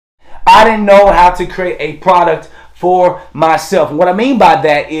I didn't know how to create a product for myself. And what I mean by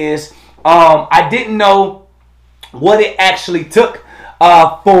that is I didn't know what it actually took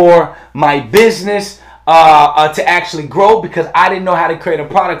for my business to actually grow, because I didn't know how to create a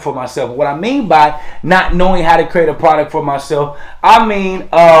product for myself. What I mean by not knowing how to create a product for myself, I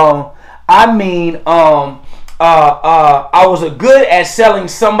was good at selling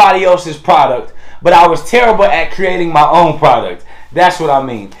somebody else's product, but I was terrible at creating my own product. That's what I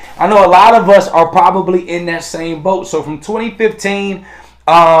mean. I know a lot of us are probably in that same boat. So from 2015,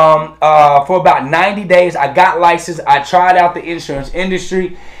 for about 90 days, I got licensed. I tried out the insurance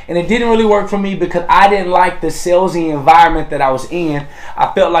industry, and it didn't really work for me because I didn't like the salesy environment that I was in.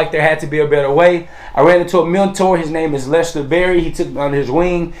 I felt like there had to be a better way. I ran into a mentor. His name is Lester Berry. He took me under his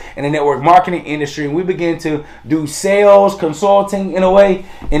wing in the network marketing industry, and we began to do sales, consulting in a way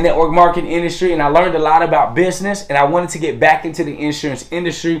in network marketing industry, and I learned a lot about business, and I wanted to get back into the insurance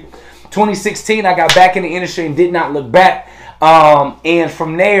industry. 2016, I got back in the industry and did not look back. And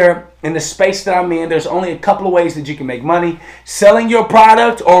from there, in the space that I'm in, there's only a couple of ways that you can make money: selling your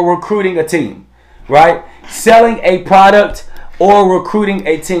product or recruiting a team, right? Selling a product or recruiting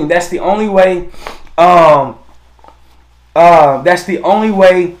a team. That's the only way. That's the only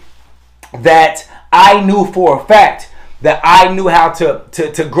way that I knew for a fact that I knew how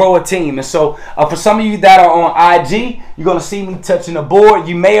to grow a team. And so for some of you that are on IG, you're going to see me touching the board.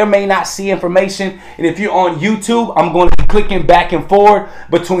 You may or may not see information. And if you're on YouTube, I'm going to be clicking back and forward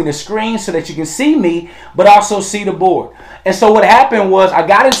between the screens so that you can see me, but also see the board. And so what happened was I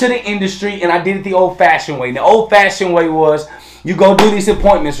got into the industry and I did it the old-fashioned way. And the old-fashioned way was you go do these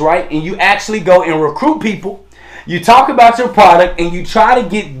appointments, right? And you actually go and recruit people. You talk about your product and you try to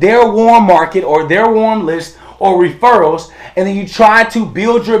get their warm market or their warm list or referrals, and then you try to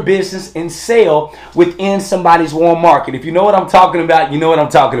build your business and sell within somebody's warm market. If you know what I'm talking about, you know what I'm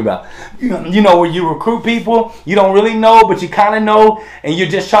talking about. You know, where you recruit people, you don't really know, but you kind of know, and you're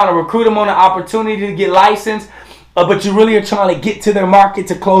just trying to recruit them on an opportunity to get licensed, but you really are trying to get to their market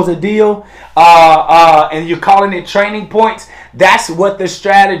to close a deal, and you're calling it training points. That's what the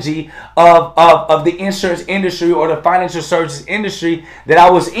strategy of the insurance industry or the financial services industry that I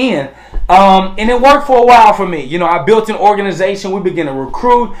was in. And it worked for a while for me. You know, I built an organization. We began to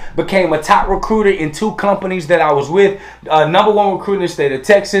recruit, became a top recruiter in 2 companies that I was with. #1 recruiter in the state of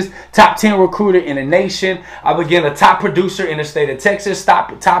Texas, top 10 recruiter in the nation. I began a top producer in the state of Texas,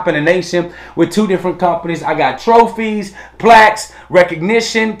 top in the nation with 2 different companies. I got trophies, plaques,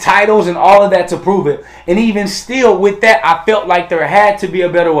 recognition, titles, and all of that to prove it. And even still with that, I felt like there had to be a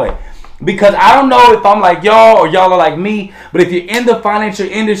better way. Because I don't know if I'm like y'all or y'all are like me, but if you're in the financial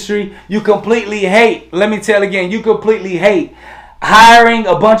industry, you completely hate, let me tell again, you completely hate hiring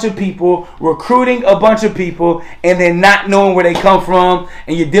a bunch of people, recruiting a bunch of people, and then not knowing where they come from,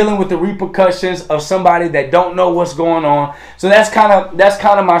 and you're dealing with the repercussions of somebody that don't know what's going on. So that's kind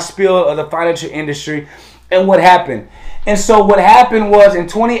of my spiel of the financial industry and what happened. And so what happened was in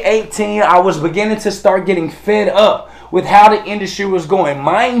 2018, I was beginning to start getting fed up with how the industry was going.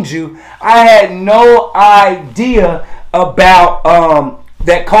 Mind you, I had no idea about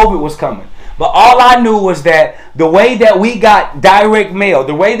that COVID was coming. But all I knew was that the way that we got direct mail,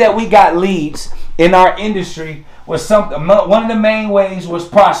 the way that we got leads in our industry was something. One of the main ways was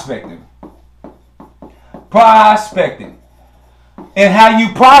prospecting. Prospecting. And how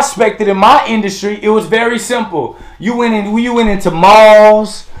you prospected in my industry, it was very simple. You went into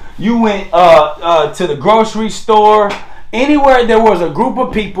malls, you went to the grocery store, anywhere there was a group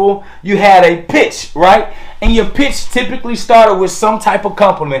of people, you had a pitch, right? And your pitch typically started with some type of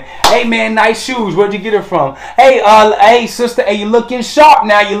compliment. Hey man, nice shoes. Where'd you get it from? Hey, hey sister, hey, you looking sharp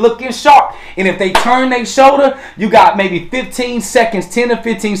now. You looking sharp. And if they turn their shoulder, you got maybe 15 seconds, 10 to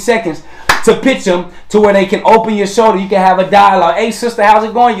 15 seconds to pitch them to where they can open your shoulder. You can have a dialogue. Hey sister, how's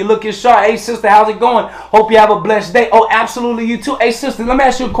it going? You looking sharp. Hey sister, how's it going? Hope you have a blessed day. Oh, absolutely, you too. Hey sister, let me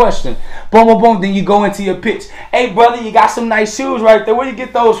ask you a question. Boom, boom, boom. Then you go into your pitch. Hey brother, you got some nice shoes right there. Where you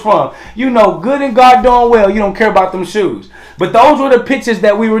get those from? You know, good and God doing well. You don't care about them shoes. But those were the pitches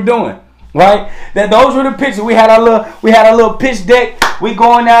that we were doing. Right? Those were the pitches. We had a little pitch deck. We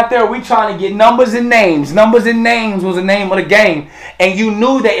going out there, we trying to get numbers and names. Numbers and names was the name of the game. And you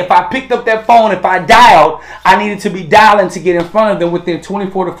knew that if I picked up that phone, if I dialed, I needed to be dialing to get in front of them within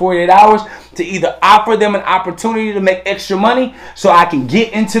 24 to 48 hours to either offer them an opportunity to make extra money so I can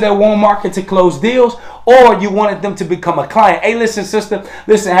get into their warm market to close deals, or you wanted them to become a client. Hey, listen, sister,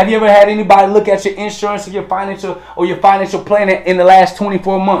 listen, have you ever had anybody look at your insurance or your financial plan in the last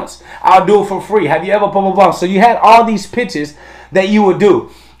 24 months? I'll do it for free. Have you ever blah, blah, blah. So you had all these pitches that you would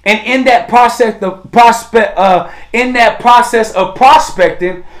do. And in that process of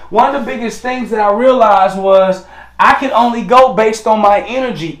prospecting, one of the biggest things that I realized was I could only go based on my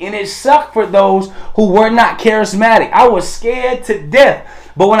energy, and it sucked for those who were not charismatic. I was scared to death.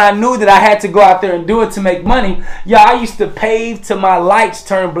 But when I knew that I had to go out there and do it to make money, yeah, I used to pave till my lights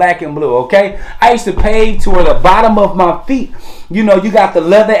turned black and blue, okay? I used to pave to where the bottom of my feet, you know, you got the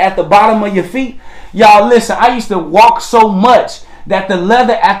leather at the bottom of your feet. Y'all listen, I used to walk so much that the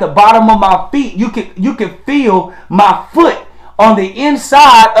leather at the bottom of my feet, you could feel my foot on the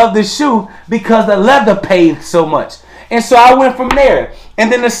inside of the shoe because the leather paved so much. And so I went from there. And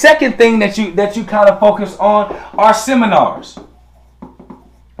then the second thing that you kind of focus on are seminars.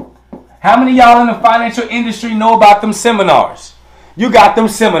 How many of y'all in the financial industry know about them seminars? You got them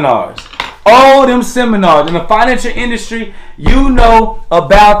seminars. All them seminars. In the financial industry, you know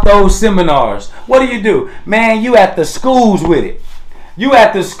about those seminars. What do? Man, you at the schools with it. You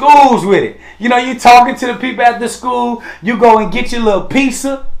at the schools with it. You know, you talking to the people at the school. You go and get your little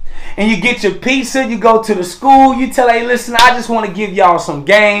pizza. And you get your pizza, you go to the school, you tell, hey, listen, I just want to give y'all some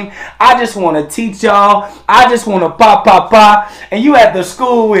game. I just want to teach y'all. I just want to pop. And you at the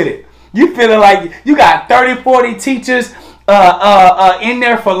school with it. You feeling like you got 30, 40 teachers in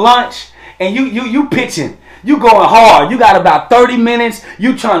there for lunch, and you pitching. You going hard. You got about 30 minutes.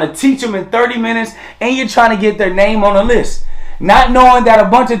 You trying to teach them in 30 minutes, and you're trying to get their name on the list. Not knowing that a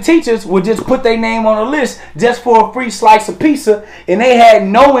bunch of teachers would just put their name on the list just for a free slice of pizza, and they had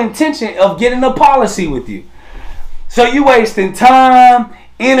no intention of getting a policy with you. So you wasting time,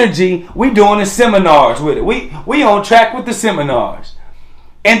 energy. We doing the seminars with it. We on track with the seminars.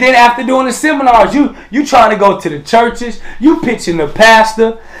 And then after doing the seminars, you trying to go to the churches. You pitching the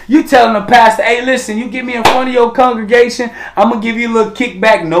pastor. You telling the pastor, hey, listen, you get me in front of your congregation, I'm going to give you a little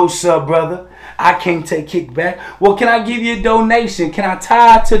kickback. No, sir, brother. I can't take kickback. Well, can I give you a donation? Can I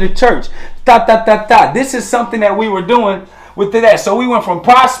tie to the church? This is something that we were doing with that. So we went from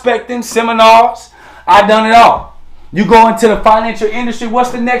prospecting, seminars. I done it all. You go into the financial industry.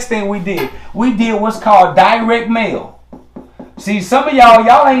 What's the next thing we did? We did what's called direct mail. See, some of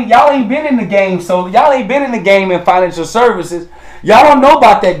y'all ain't been in the game, so y'all ain't been in the game in financial services. Y'all don't know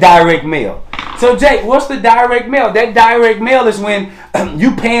about that direct mail. So, Jake, what's the direct mail? That direct mail is when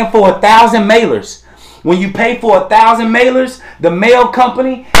you paying for 1,000 mailers. When you pay for 1,000 mailers, the mail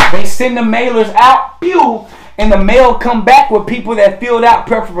company, they send the mailers out, pew, and the mail come back with people that filled out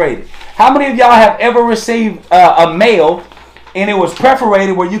perforated. How many of y'all have ever received a mail and it was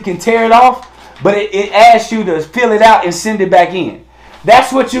perforated where you can tear it off? But it asks you to fill it out and send it back in.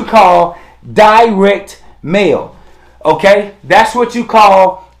 That's what you call direct mail. Okay? That's what you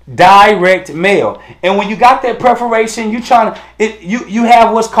call direct mail. And when you got that perforation, you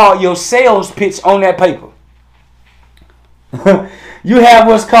have what's called your sales pitch on that paper. You have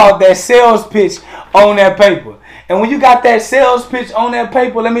what's called that sales pitch on that paper. And when you got that sales pitch on that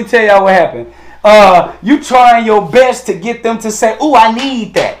paper, let me tell y'all what happened. You trying your best to get them to say, "Ooh, I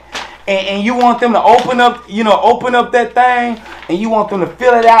need that." And you want them to open up that thing, and you want them to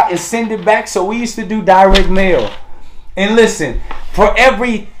fill it out and send it back. So we used to do direct mail. And listen, for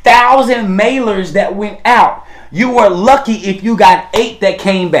every 1,000 mailers that went out, you were lucky if you got 8 that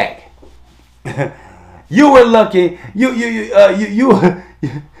came back. You were lucky. You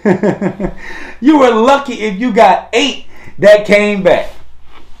were lucky if you got 8 that came back.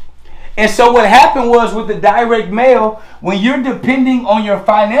 And so what happened was with the direct mail, when you're depending on your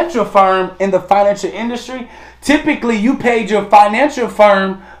financial firm in the financial industry, typically you paid your financial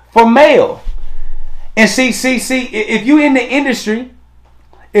firm for mail. And see, if you're in the industry,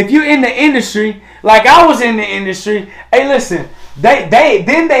 like I was in the industry, hey, listen,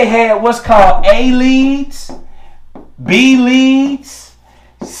 they had what's called A leads, B leads,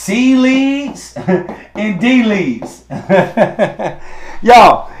 C leads, and D leads.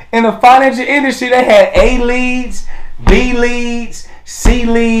 Y'all, in the financial industry, they had A leads, B leads, C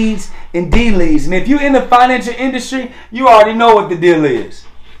leads, and D leads. And if you're in the financial industry, you already know what the deal is.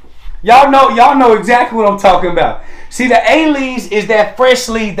 Y'all know exactly what I'm talking about. See, the A leads is that fresh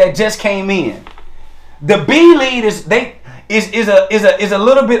lead that just came in. The B lead is a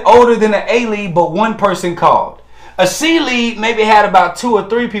little bit older than the A lead, but one person called. A C lead maybe had about 2 or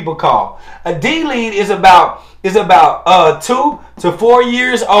 3 people call. A D lead is about 2 to 4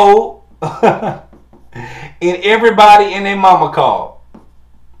 years old, and everybody and their mama called.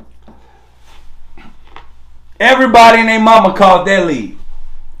 Everybody and their mama called that lead.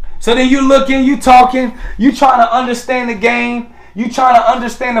 So then you looking, you talking, you trying to understand the game, you trying to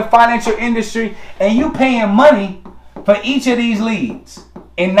understand the financial industry, and you paying money for each of these leads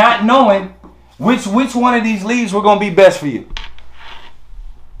and not knowing which one of these leads were going to be best for you.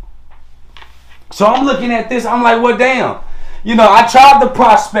 So I'm looking at this, I'm like, well, damn. You know, I tried the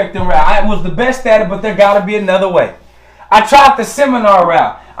prospecting route. I was the best at it, but there got to be another way. I tried the seminar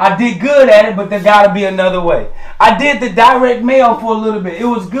route. I did good at it, but there got to be another way. I did the direct mail for a little bit. It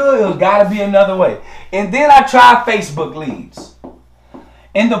was good. It got to be another way. And then I tried Facebook leads.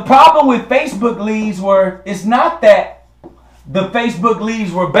 And the problem with Facebook leads it's not that the Facebook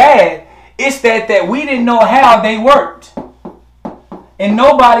leads were bad. It's that we didn't know how they worked. And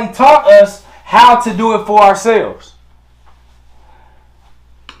nobody taught us how to do it for ourselves.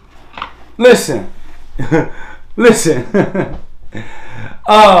 Listen. Listen.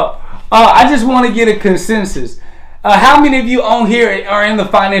 I just want to get a consensus. How many of you on here are in the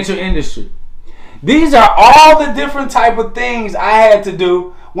financial industry? These are all the different type of things I had to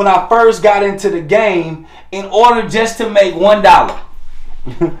do when I first got into the game in order just to make $1.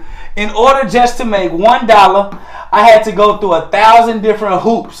 In order just to make $1, I had to go through 1,000 different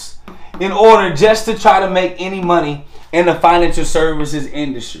hoops in order just to try to make any money in the financial services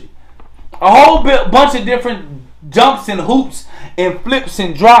industry. A whole bunch of different jumps and hoops and flips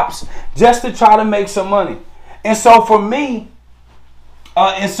and drops just to try to make some money. And so for me,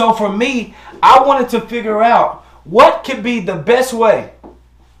 I wanted to figure out what could be the best way.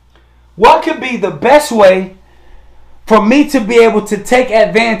 What could be the best way for me to be able to take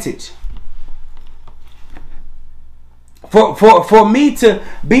advantage? For me to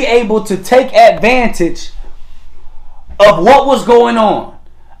be able to take advantage of what was going on.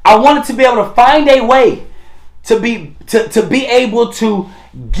 I wanted to be able to find a way to be able to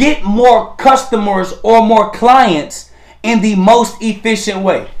get more customers or more clients in the most efficient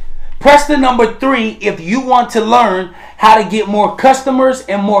way. Press the number 3 if you want to learn how to get more customers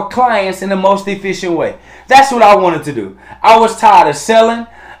and more clients in the most efficient way. That's what I wanted to do. I was tired of selling.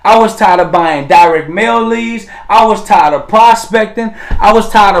 I was tired of buying direct mail leads. I was tired of prospecting. I was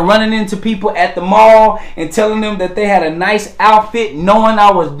tired of running into people at the mall and telling them that they had a nice outfit knowing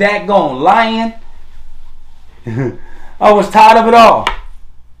I was daggone lying. I was tired of it all.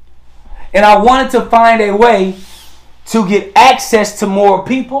 And I wanted to find a way to get access to more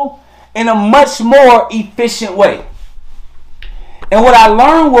people in a much more efficient way. And what I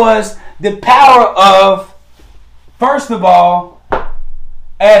learned was the power of, first of all,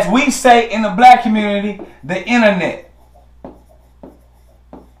 as we say in the black community, the internet.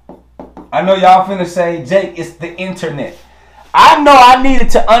 I know y'all finna say, Jake, it's the internet. I know I needed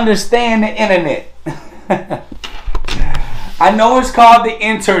to understand the internet. I know it's called the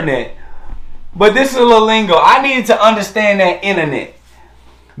internet, but this is a little lingo. I needed to understand that internet.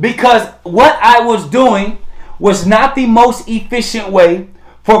 Because what I was doing was not the most efficient way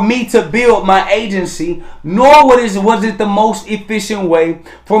for me to build my agency, nor was it the most efficient way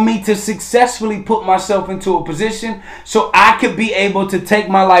for me to successfully put myself into a position so I could be able to take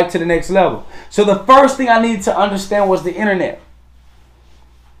my life to the next level. So the first thing I needed to understand was the internet.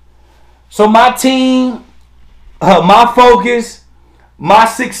 So my team, my focus, my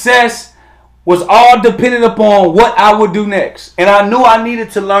success was all dependent upon what I would do next. And I knew I needed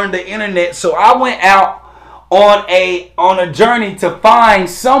to learn the internet, so I went out on a journey to find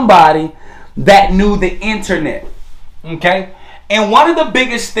somebody that knew the internet. Okay? And one of the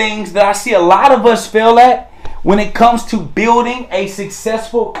biggest things that I see a lot of us fail at when it comes to building a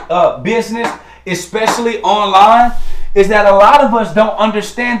successful business, especially online, is that a lot of us don't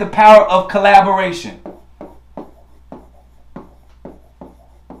understand the power of collaboration.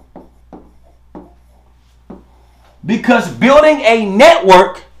 Because building a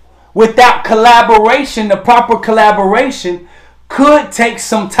network without collaboration, the proper collaboration, could take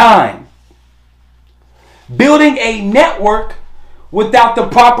some time. Building a network without the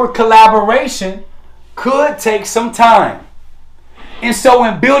proper collaboration could take some time. And so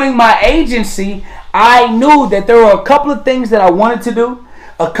in building my agency, I knew that there were a couple of things that I wanted to do,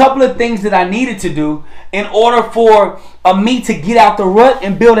 a couple of things that I needed to do in order for me to get out the rut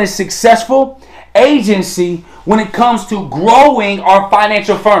and build a successful agency when it comes to growing our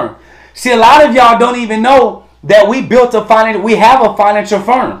financial firm. See, a lot of y'all don't even know that we have a financial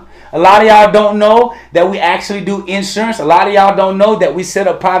firm. A lot of y'all don't know that we actually do insurance. A lot of y'all don't know that we set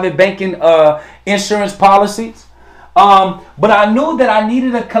up private banking insurance policies. But I knew that I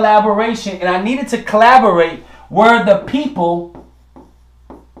needed a collaboration, and I needed to collaborate where the people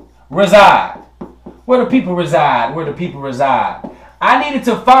reside. Where the people reside. Where the people reside. I needed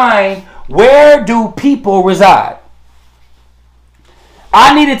to find, where do people reside?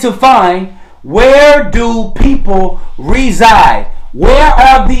 I needed to find, where do people reside? Where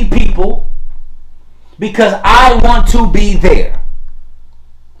are the people? Because I want to be there.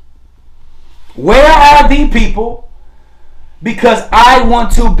 Where are the people? Because I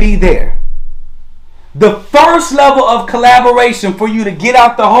want to be there. The first level of collaboration for you to get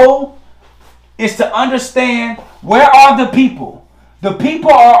out the hole is to understand, where are the people? The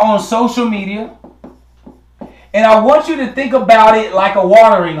people are on social media. And I want you to think about it like a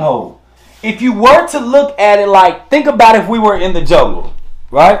watering hole. If you were to look at it like, think about if we were in the jungle,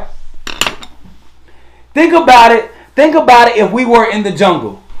 right? Think about it if we were in the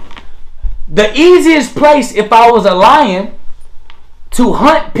jungle. The easiest place, if I was a lion, to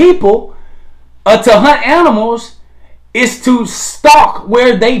hunt people, to hunt animals, is to stalk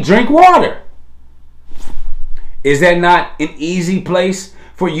where they drink water. Is that not an easy place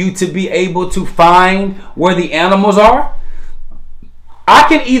for you to be able to find where the animals are? I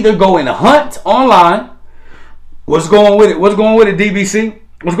can either go and hunt online. What's going with it? What's going with it, DBC?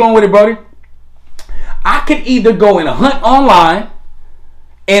 What's going with it, Brody? I could either go and hunt online,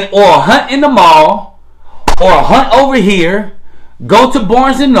 or hunt in the mall, or hunt over here, go to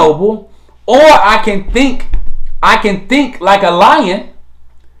Barnes and Noble, or I can think like a lion.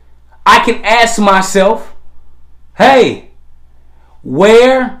 I can ask myself, hey,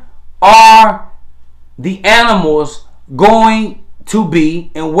 where are the animals going to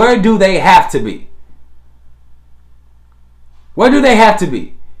be, and where do they have to be? Where do they have to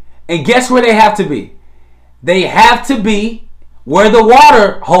be? And guess where they have to be? They have to be where the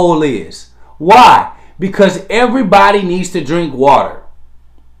water hole is. Why? Because everybody needs to drink water.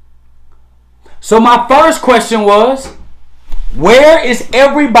 So my first question was, where is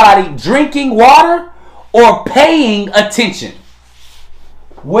everybody drinking water or paying attention?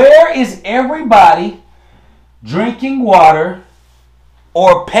 Where is everybody drinking water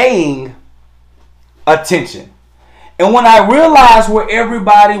or paying attention? And when I realized where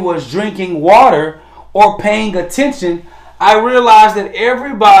everybody was drinking water or paying attention, I realized that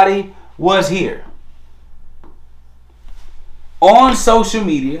everybody was here on social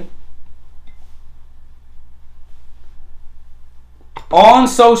media,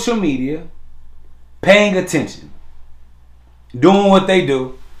 paying attention, doing what they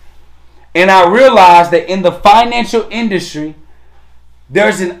do. And I realized that in the financial industry,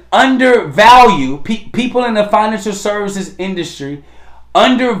 there's an undervalue. People in the financial services industry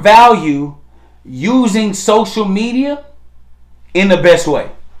undervalue using social media in the best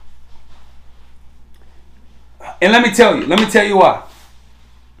way. And let me tell you why.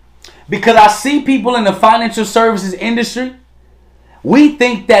 Because I see people in the financial services industry, we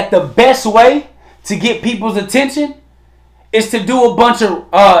think that the best way to get people's attention is to do a bunch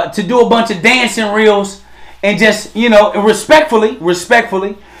of dancing reels and just, respectfully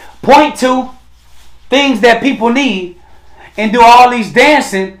point to things that people need and do all these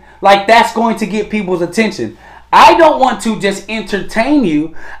dancing like that's going to get people's attention. I don't want to just entertain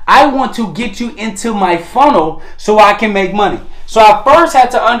you. I want to get you into my funnel so I can make money. So I first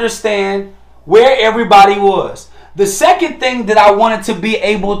had to understand where everybody was. The second thing that I wanted to be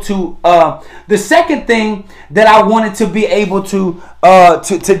able to,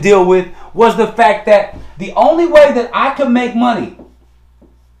 to deal with was the fact that the only way that I could make money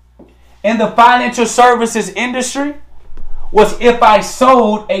in the financial services industry was if I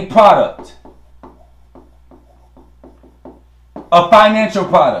sold a product, a financial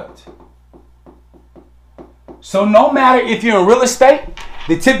product. So no matter if you're in real estate,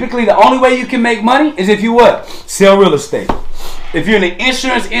 typically the only way you can make money is if you what? Sell real estate. If you're in the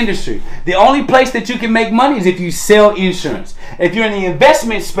insurance industry, the only place that you can make money is if you sell insurance. If you're in the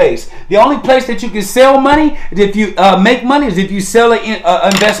investment space, the only place that you can sell money is if you make money is if you sell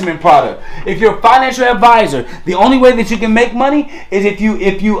an investment product. If you're a financial advisor, the only way that you can make money is if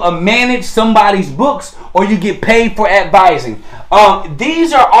you manage somebody's books or you get paid for advising.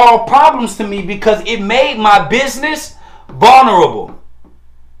 These are all problems to me because it made my business vulnerable.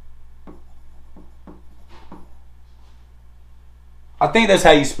 I think that's how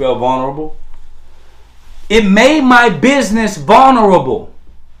you spell vulnerable. It made my business vulnerable.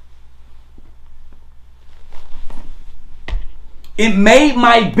 It made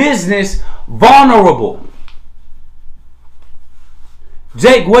my business vulnerable.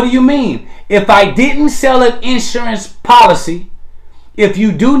 Jake, what do you mean? If I didn't sell an insurance policy, if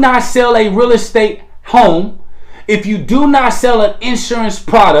you do not sell a real estate home, if you do not sell an insurance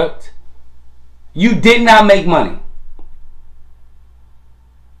product, you did not make money.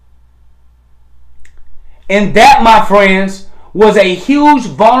 And that, my friends, was a huge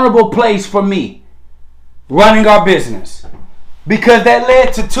vulnerable place for me running our business, because that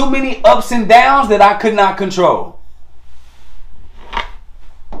led to too many ups and downs that I could not control.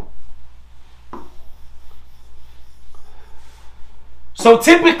 So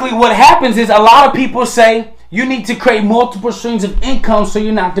typically what happens is a lot of people say you need to create multiple streams of income so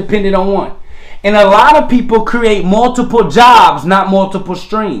you're not dependent on one. And a lot of people create multiple jobs, not multiple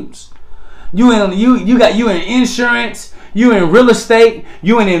streams. You in insurance, you in real estate,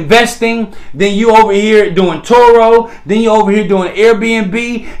 you in investing, then you over here doing Toro, then you over here doing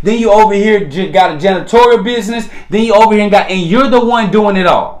Airbnb, then you over here got a janitorial business, then you over here and you're the one doing it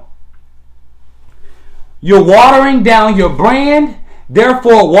all. You're watering down your brand,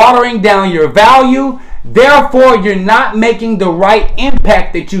 therefore watering down your value, therefore you're not making the right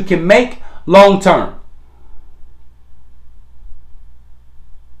impact that you can make long term.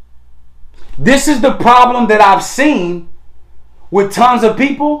 This is the problem that I've seen with tons of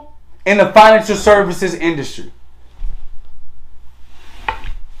people in the financial services industry.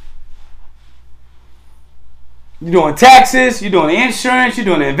 You're doing taxes, you're doing insurance, you're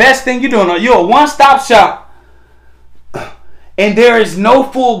doing investing, you're a one-stop shop. And there is no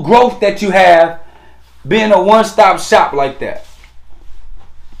full growth that you have being a one-stop shop like that.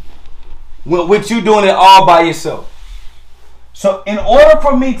 With you doing it all by yourself. So in order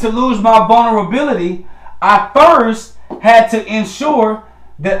for me to lose my vulnerability, I first had to ensure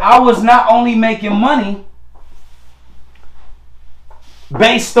that I was not only making money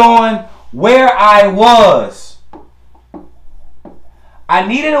based on where I was. I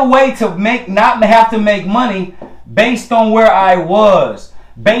needed a way to not have to make money based on where I was,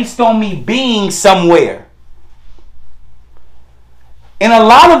 based on me being somewhere. And a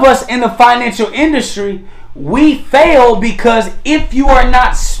lot of us in the financial industry, we fail because if you are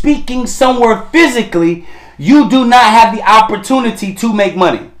not speaking somewhere physically, you do not have the opportunity to make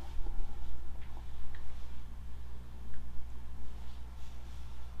money.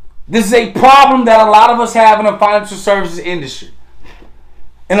 This is a problem that a lot of us have in the financial services industry.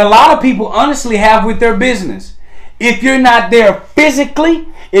 And a lot of people honestly have with their business. If you're not there physically,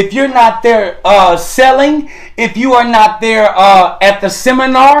 if you're not there selling, if you are not there at the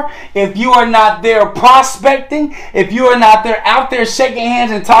seminar, if you are not there prospecting, if you are not there out there shaking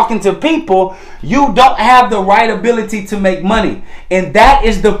hands and talking to people, you don't have the right ability to make money. And that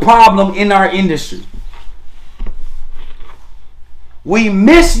is the problem in our industry. We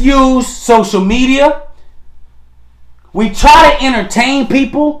misuse social media. We try to entertain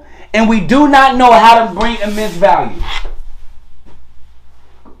people, and we do not know how to bring immense value.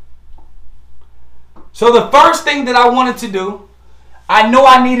 So the first thing that I wanted to do, I know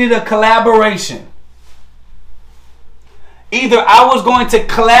I needed a collaboration. Either I was going to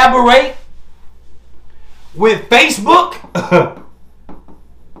collaborate with Facebook,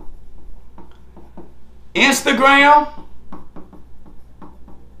 Instagram,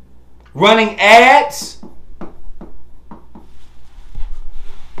 running ads,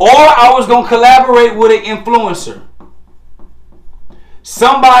 or I was going to collaborate with an influencer.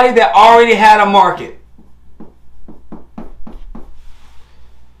 Somebody that already had a market.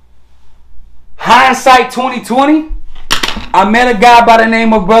 Hindsight 2020, I met a guy by the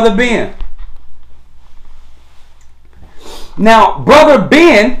name of Brother Ben. Now, Brother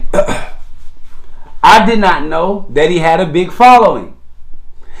Ben, I did not know that he had a big following.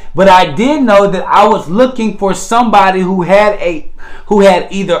 But I did know that I was looking for somebody who had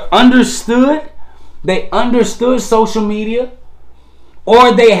either understood social media,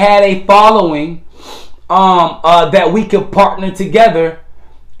 or they had a following that we could partner together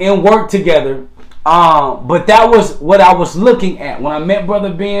and work together. But that was what I was looking at when I met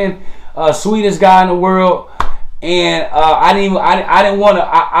Brother Ben, sweetest guy in the world. And I didn't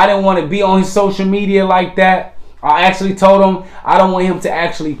want to be on his social media like that. I actually told him I don't want him to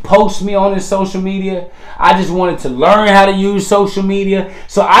actually post me on his social media. I just wanted to learn how to use social media.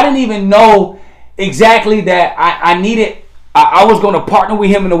 So I didn't even know exactly that I was going to partner with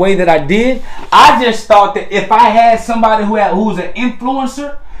him in the way that I did. I just thought that if I had somebody who's an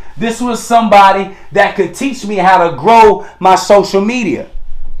influencer, this was somebody that could teach me how to grow my social media.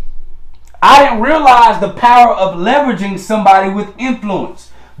 I didn't realize the power of leveraging somebody with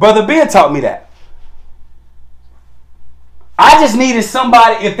influence. Brother Ben taught me that. I just needed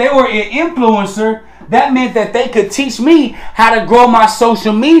somebody, if they were an influencer, that meant that they could teach me how to grow my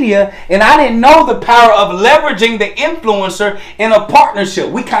social media. And I didn't know the power of leveraging the influencer in a partnership.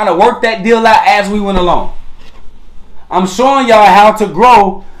 We kind of worked that deal out as we went along. I'm showing y'all how to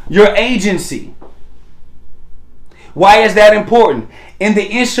grow your agency. Why is that important? In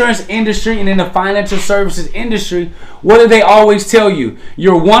the insurance industry and in the financial services industry, what do they always tell you?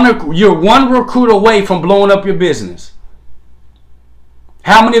 You're one recruit away from blowing up your business.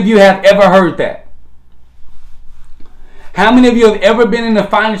 How many of you have ever heard that? How many of you have ever been in the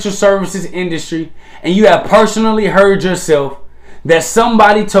financial services industry and you have personally heard yourself that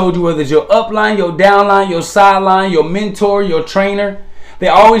somebody told you, whether it's your upline, your downline, your sideline, your mentor, your trainer, they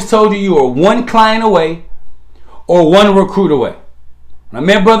always told you you were one client away or one recruit away. When I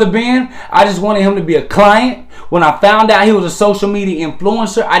met Brother Ben, I just wanted him to be a client. When I found out he was a social media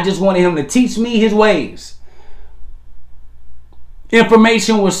influencer, I just wanted him to teach me his ways.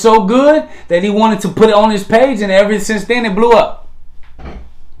 Information was so good that he wanted to put it on his page, and ever since then it blew up.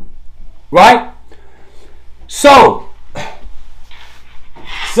 Right? So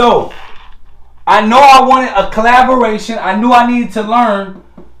I know I wanted a collaboration. I knew I needed to learn.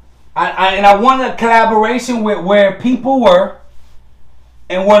 And I wanted a collaboration with where people were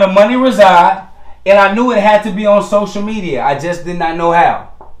and where the money reside. And I knew it had to be on social media. I just did not know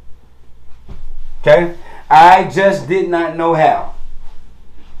how. Okay? I just did not know how.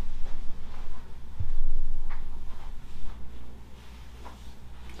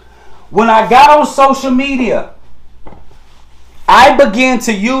 When I got on social media, I began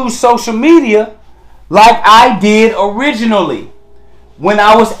to use social media like I did originally. When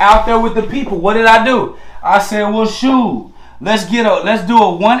I was out there with the people, what did I do? I said, well, shoot, let's do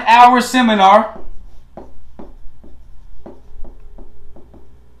a 1 hour seminar.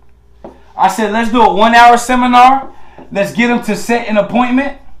 I said, let's do a 1 hour seminar. Let's get them to set an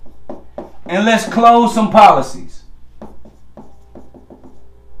appointment. And let's close some policies.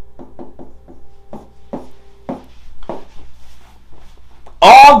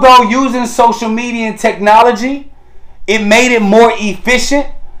 Although using social media and technology, it made it more efficient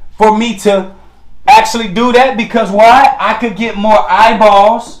for me to actually do that. Because why? I could get more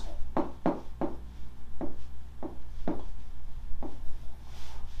eyeballs.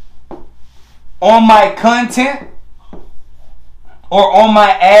 On my content or on my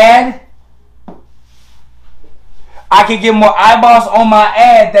ad. I can get more eyeballs on my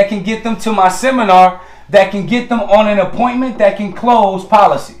ad that can get them to my seminar, that can get them on an appointment, that can close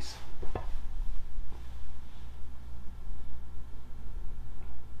policies.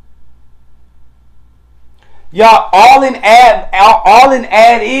 Y'all, all an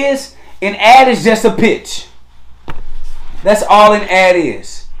ad is just a pitch. That's all an ad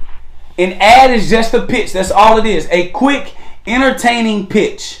is. An ad is just a pitch. That's all it is. A quick, entertaining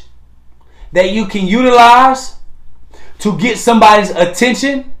pitch that you can utilize to get somebody's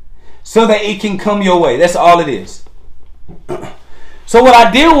attention so that it can come your way. That's all it is. So what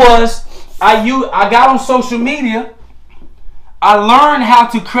I did was, I got on social media. I learned how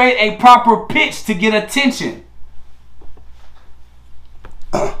to create a proper pitch to get attention.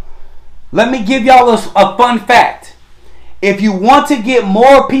 Let me give y'all a fun fact. If you want to get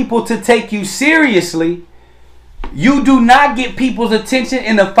more people to take you seriously, you do not get people's attention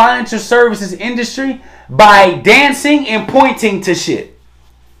in the financial services industry by dancing and pointing to shit.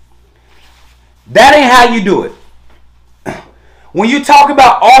 That ain't how you do it. When you talk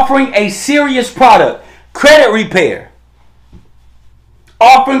about offering a serious product, credit repair,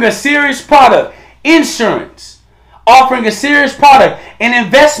 offering a serious product, insurance, offering a serious product, an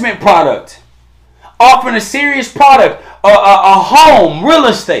investment product, offering a serious product, a home, real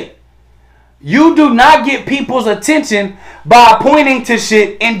estate, you do not get people's attention by pointing to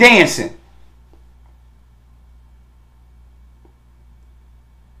shit and dancing.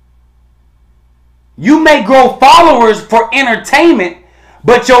 You may grow followers for entertainment,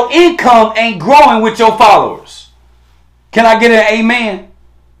 but your income ain't growing with your followers. Can I get an amen?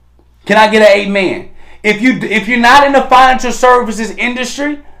 Can I get an amen? If you're not in the financial services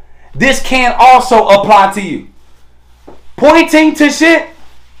industry, this can also apply to you. Pointing to shit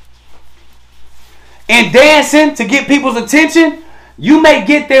and dancing to get people's attention, you may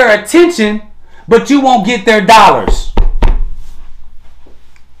get their attention, but you won't get their dollars.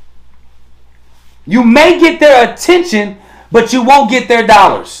 You may get their attention, but you won't get their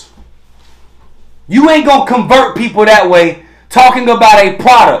dollars. You ain't going to convert people that way talking about a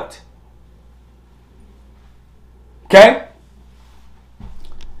product. Okay?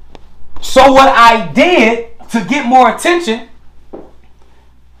 So what I did to get more attention,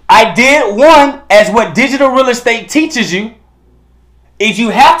 I did one, as what digital real estate teaches you, is you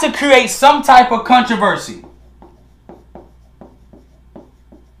have to create some type of controversy.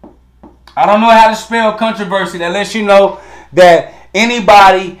 I don't know how to spell controversy. That lets you know that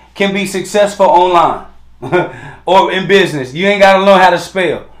anybody can be successful online or in business. You ain't got to learn how to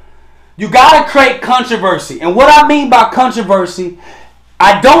spell. You got to create controversy. And what I mean by controversy,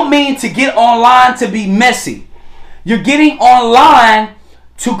 I don't mean to get online to be messy. You're getting online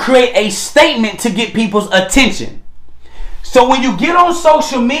to create a statement to get people's attention. So when you get on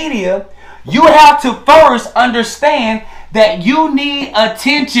social media, you have to first understand that you need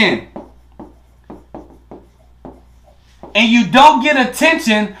attention. And you don't get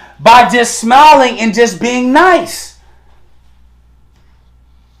attention by just smiling and just being nice.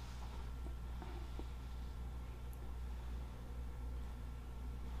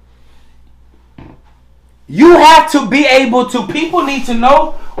 You have to be able to, people need to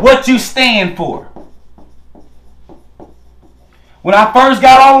know what you stand for. When I first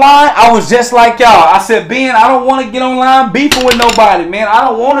got online, I was just like y'all. I said, Ben, I don't want to get online beefing with nobody, man. I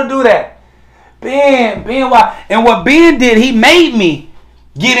don't want to do that. Ben, why? And what Ben did, he made me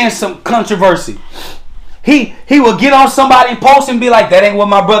get in some controversy. He would get on somebody and post and be like, that ain't what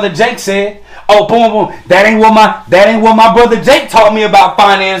my brother Jake said. Oh, boom, boom. That ain't what my brother Jake taught me about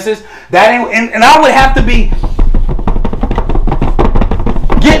finances. That ain't, and I would have to be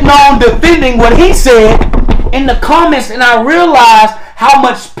getting on defending what he said in the comments, and I realized how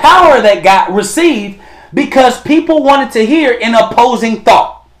much power that got received because people wanted to hear an opposing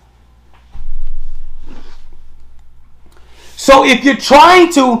thought. So if you're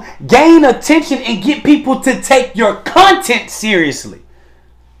trying to gain attention and get people to take your content seriously,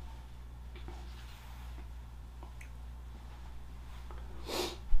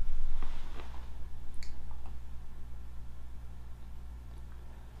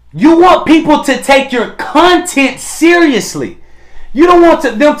 you want people to take your content seriously. You don't want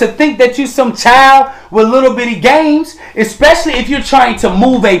them to think that you're some child with little bitty games, especially if you're trying to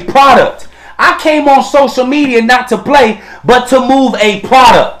move a product. I came on social media not to play, but to move a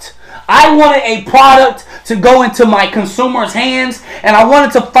product. I wanted a product to go into my consumers' hands, and I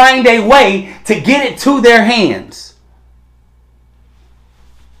wanted to find a way to get it to their hands.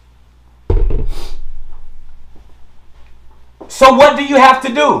 So what do you have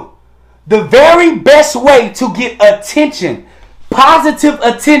to do? The very best way to get attention, positive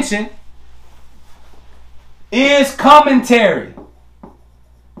attention, is commentary.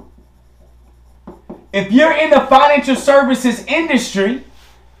 If you're in the financial services industry,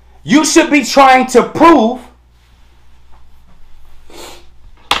 you should be trying to prove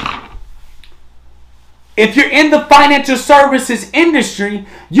if you're in the financial services industry,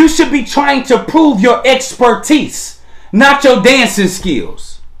 you should be trying to prove your expertise, not your dancing skills.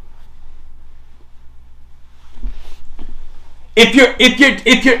 If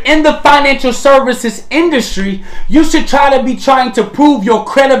you're in the financial services industry, you should try to be trying to prove your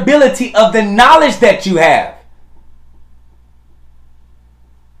credibility of the knowledge that you have.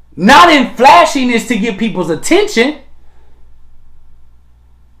 Not in flashiness to get people's attention.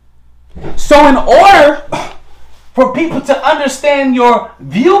 So in order for people to understand your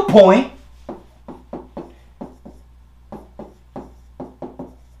viewpoint,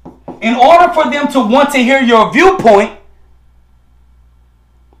 in order for them to want to hear your viewpoint,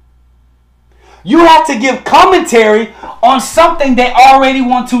 you have to give commentary on something they already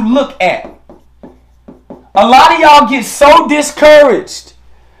want to look at. A lot of y'all get so discouraged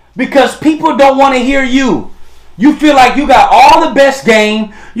because people don't want to hear you. You feel like you got all the best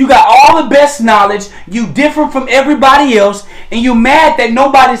game, you got all the best knowledge, you different from everybody else, and you mad that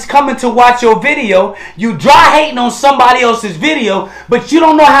nobody's coming to watch your video. You dry hating on somebody else's video, but you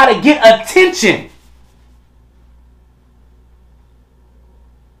don't know how to get attention.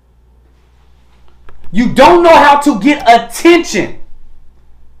 You don't know how to get attention.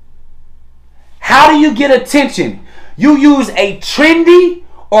 How do you get attention? You use a trendy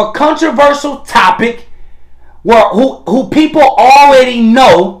or controversial topic who people already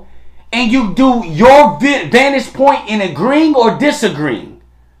know, and you do your vantage point in agreeing or disagreeing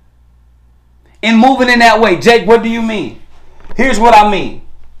and moving in that way. Jake, what do you mean? Here's what I mean.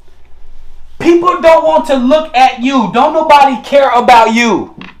 People don't want to look at you. Don't nobody care about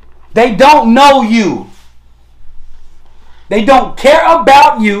you. They don't know you. They don't care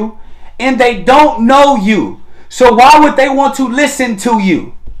about you, and they don't know you. So why would they want to listen to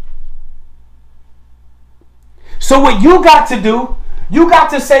you? So what you got to do, you got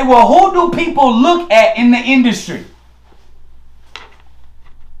to say, well, who do people look at in the industry?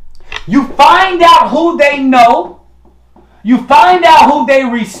 You find out who they know. You find out who they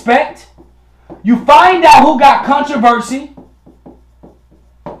respect. You find out who got controversy.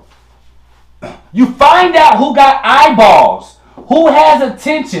 You find out who got eyeballs, who has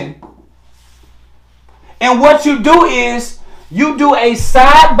attention. And what you do is you do a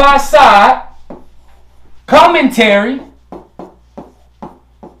side-by-side commentary,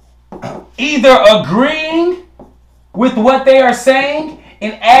 either agreeing with what they are saying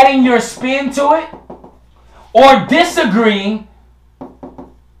and adding your spin to it, or disagreeing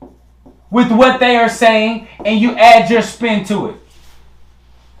with what they are saying and you add your spin to it.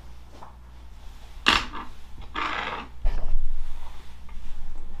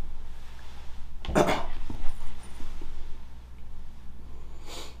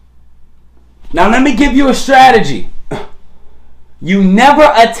 Now let me give you a strategy. You never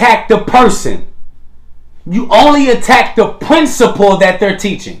attack the person. You only attack the principle that they're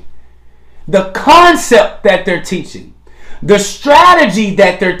teaching. the concept that they're teaching, the strategy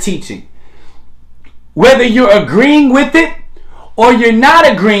that they're teaching, whether you're agreeing with it or you're not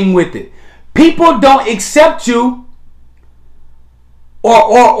agreeing with it. People don't accept you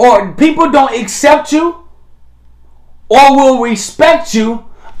or people don't accept you or will respect you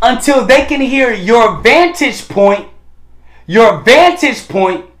until they can hear your vantage point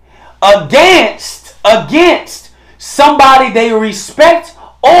against somebody they respect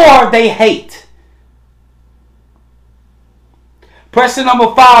or they hate. Press the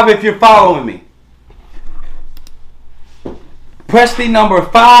number 5 if you're following me. Press the number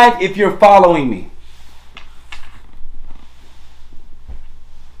 5 if you're following me.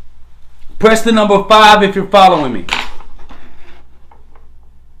 Press the number 5 if you're following me.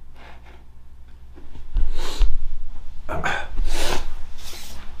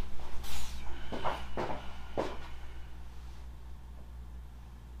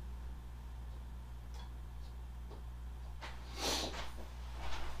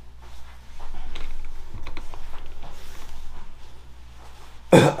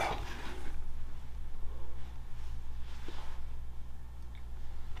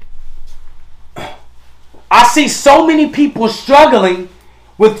 I see so many people struggling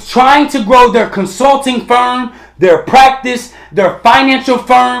with trying to grow their consulting firm, their practice, their financial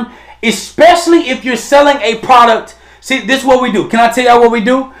firm, especially if you're selling a product. See, this is what we do. Can I tell y'all what we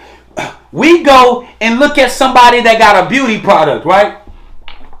do? We go and look at somebody that got a beauty product, right?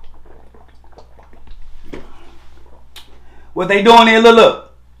 What they doing there, look.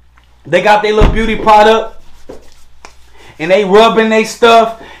 They got their little beauty product and they rubbing their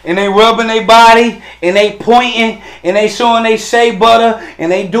stuff and they rubbing their body and they pointing and they showing they shea butter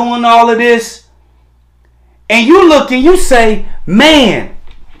and they doing all of this. And you look and you say, man,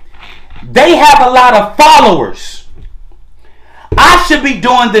 they have a lot of followers. I should be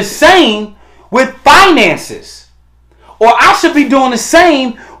doing the same with finances. Or I should be doing the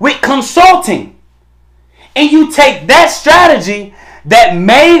same with consulting. And you take that strategy that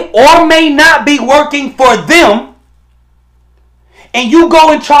may or may not be working for them, and you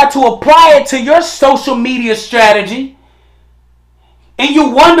go and try to apply it to your social media strategy, and you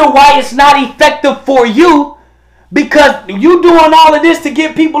wonder why it's not effective for you, because you doing all of this to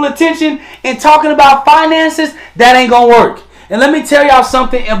get people attention and talking about finances, that ain't gonna work. And let me tell y'all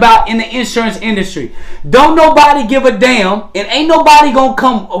something about in the insurance industry. Don't nobody give a damn, and ain't nobody gonna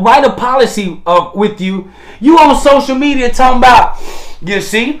come write a policy with you. You on social media talking about, you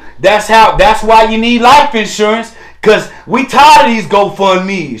see, that's why you need life insurance, because we tired of these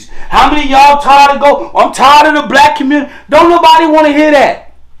GoFundMes. How many of y'all tired of I'm tired of the black community. Don't nobody want to hear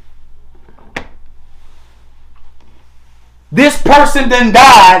that. This person done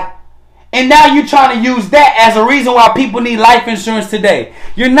died, and now you're trying to use that as a reason why people need life insurance today.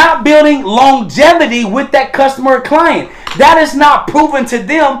 You're not building longevity with that customer or client. That is not proven to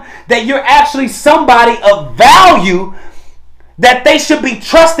them that you're actually somebody of value that they should be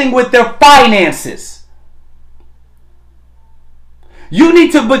trusting with their finances. You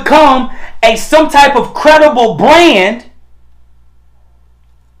need to become some type of credible brand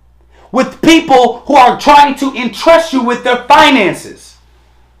with people who are trying to entrust you with their finances.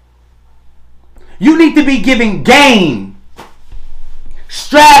 You need to be giving game,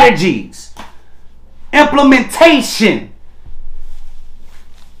 strategies, implementation.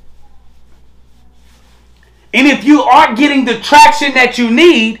 And if you aren't getting the traction that you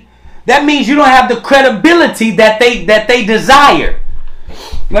need, that means you don't have the credibility that they desire.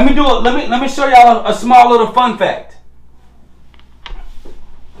 Let me show y'all a small little fun fact.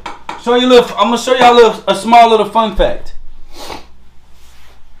 I'm gonna show y'all a small little fun fact.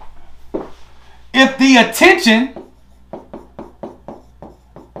 If the attention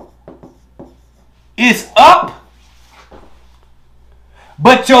is up,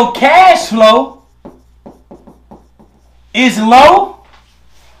 but your cash flow is low,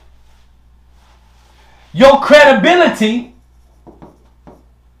 your credibility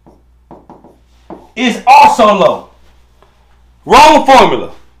is also low. Wrong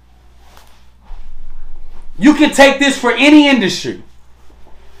formula. You can take this for any industry.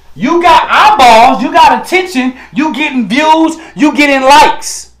 You got eyeballs, you got attention, you getting views, you getting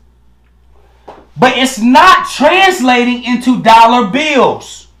likes. But it's not translating into dollar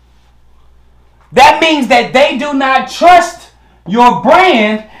bills. That means that they do not trust your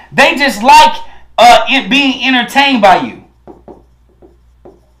brand. They just like being entertained by you.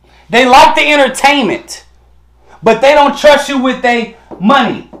 They like the entertainment, but they don't trust you with their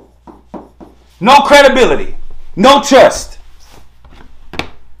money. No credibility, no trust.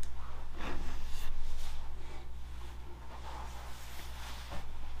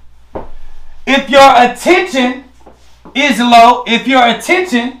 If your attention is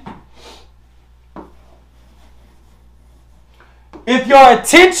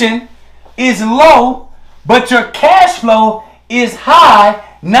low, but your cash flow is high,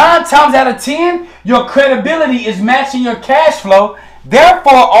 9 times out of 10, your credibility is matching your cash flow.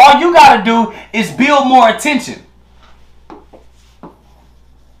 Therefore, all you got to do is build more attention.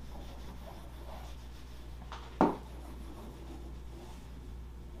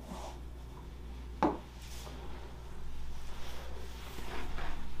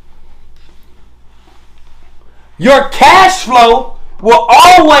 Your cash flow will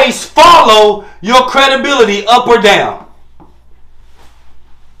always follow your credibility up or down.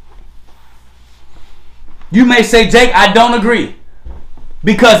 You may say, Jake, I don't agree.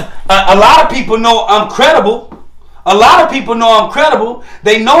 Because a lot of people know I'm credible. A lot of people know I'm credible.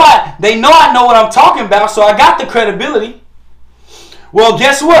 They know I know what I'm talking about, so I got the credibility. Well,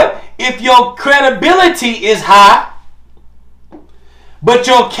 guess what? If your credibility is high, but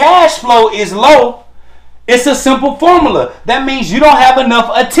your cash flow is low, it's a simple formula. That means you don't have enough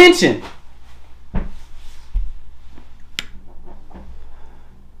attention.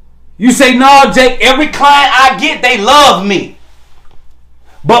 You say, no, Jake, every client I get, they love me.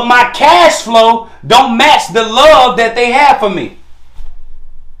 But my cash flow don't match the love that they have for me.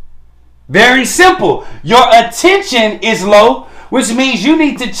 Very simple. Your attention is low, which means you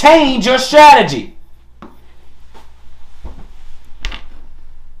need to change your strategy.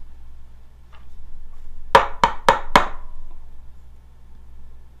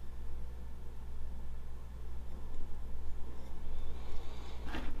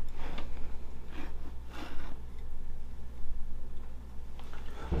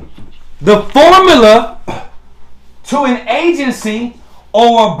 The formula to an agency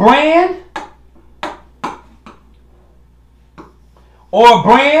or a brand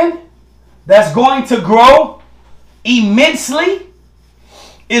that's going to grow immensely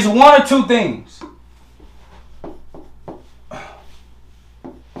is one or two things.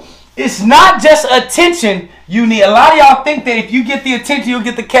 It's not just attention you need. A lot of y'all think that if you get the attention, you'll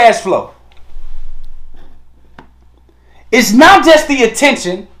get the cash flow. It's not just the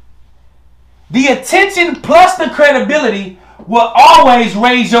attention. The attention plus the credibility will always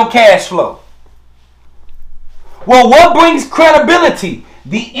raise your cash flow. Well, what brings credibility?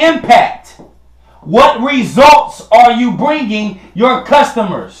 The impact. What results are you bringing your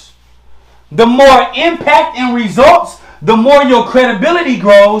customers? The more impact and results, the more your credibility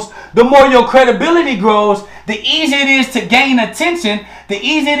grows. The more your credibility grows, the easier it is to gain attention. The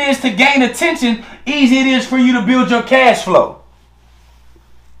easier it is to gain attention, easier it is for you to build your cash flow.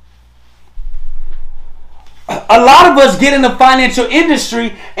 A lot of us get in the financial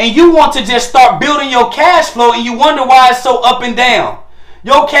industry and you want to just start building your cash flow and you wonder why it's so up and down.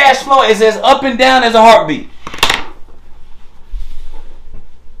 Your cash flow is as up and down as a heartbeat.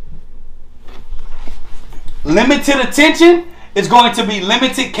 Limited attention is going to be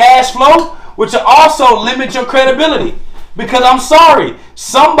limited cash flow, which will also limit your credibility. Because I'm sorry,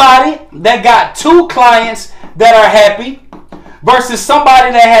 somebody that got 2 clients that are happy versus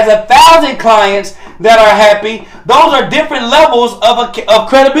somebody that has 1,000 clients that are happy, those are different levels of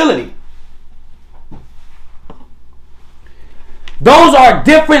credibility. Those are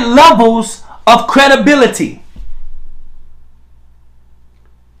different levels of credibility.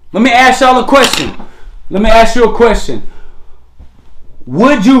 Let me ask y'all a question. Let me ask you a question.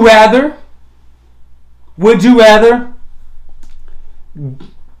 Would you rather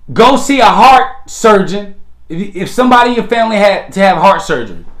go see a heart surgeon if somebody in your family had to have heart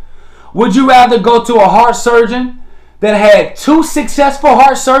surgery? Would you rather go to a heart surgeon that had 2 successful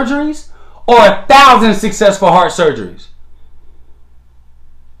heart surgeries or 1,000 successful heart surgeries?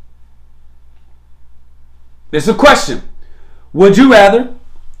 This is a question. Would you rather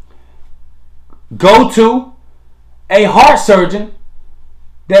go to a heart surgeon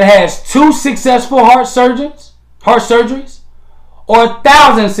that has 2 successful heart surgeries or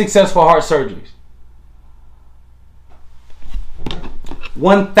 1,000 successful heart surgeries?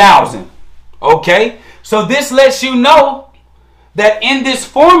 1,000. Okay? So this lets you know that in this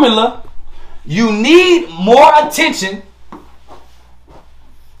formula, you need more attention.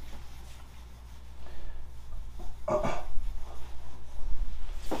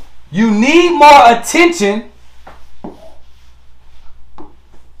 You need more attention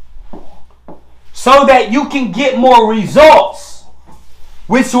so that you can get more results,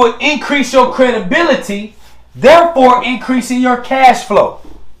 which will increase your credibility, therefore increasing your cash flow.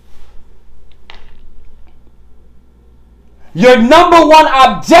 Your number one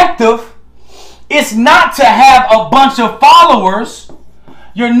objective is not to have a bunch of followers.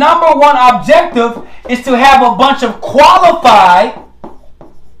 your number one objective is to have a bunch of qualified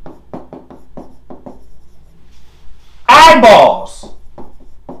eyeballs.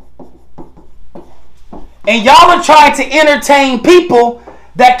 And y'all are trying to entertain people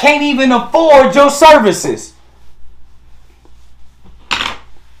that can't even afford your services.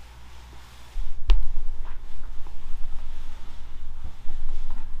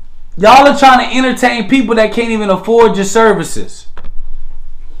 Y'all are trying to entertain people that can't even afford your services.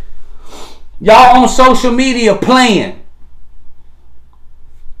 Y'all on social media playing.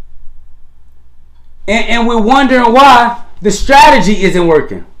 And we're wondering why the strategy isn't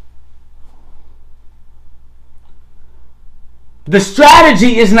working. The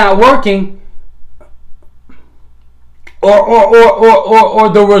strategy is not working, or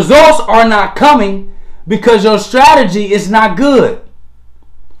the results are not coming because your strategy is not good.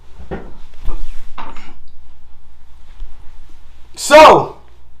 So,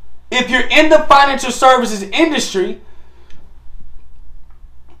 if you're in the financial services industry,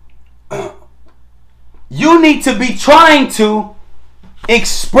 you need to be trying to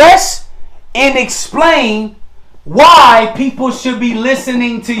express and explain why people should be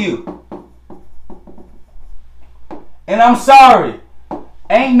listening to you. And I'm sorry,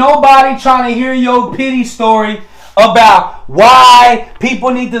 ain't nobody trying to hear your pity story about why people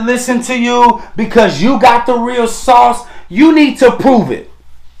need to listen to you because you got the real sauce. You need to prove it.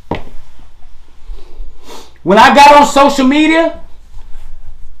 When I got on social media,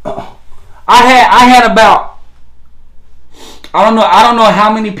 I had about, I don't know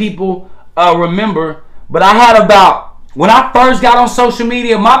how many people remember, but I had about, when I first got on social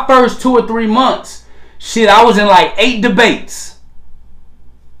media, my first 2 or 3 months, shit, I was in like 8 debates.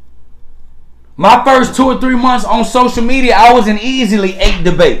 My first 2 or 3 months on social media, I was in easily 8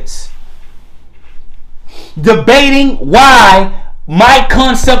 debates. Debating why my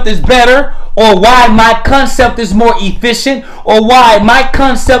concept is better, or why my concept is more efficient, or why my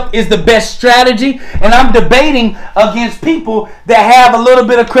concept is the best strategy. And I'm debating against people that have a little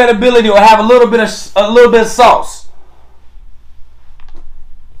bit of credibility or have a little bit of sauce.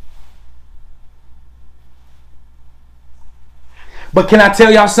 But can I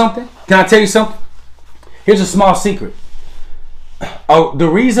tell y'all something? Can I tell you something? Here's a small secret. The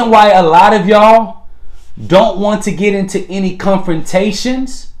reason why a lot of y'all don't want to get into any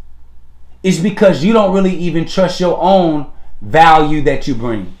confrontations is because you don't really even trust your own value that you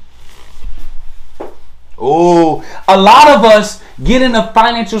bring. Oh, a lot of us get in the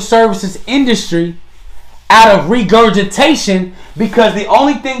financial services industry out of regurgitation because the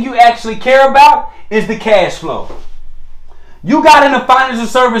only thing you actually care about is the cash flow. You got in the financial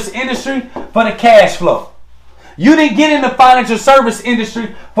service industry for the cash flow. You didn't get in the financial service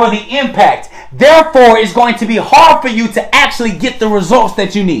industry for the impact. Therefore, it's going to be hard for you to actually get the results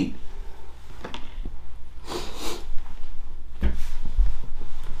that you need.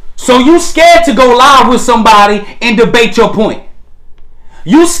 So you scared to go live with somebody and debate your point.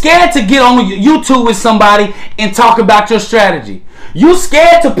 You scared to get on YouTube with somebody and talk about your strategy. You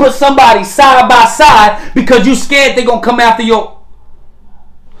scared to put somebody side by side because you scared they're going to come after your...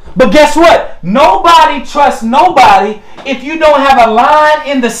 But guess what? Nobody trusts nobody if you don't have a line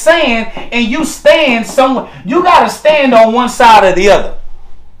in the sand and you stand somewhere. You got to stand on one side or the other.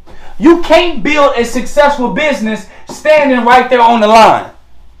 You can't build a successful business standing right there on the line.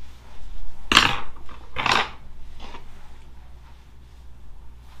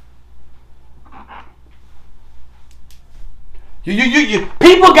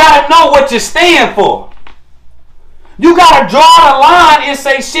 People got to know what you stand for. You got to draw a line and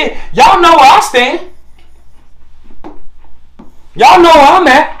say, shit, y'all know where I stand. Y'all know where I'm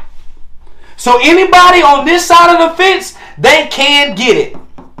at. So anybody on this side of the fence, they can get it.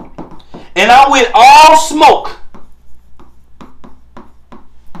 And I'm with all smoke.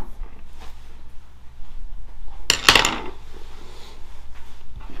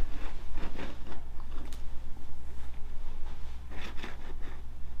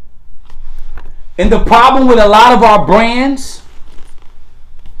 And the problem with a lot of our brands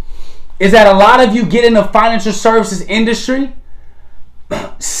is that a lot of you get in the financial services industry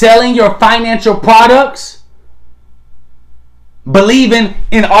selling your financial products, believing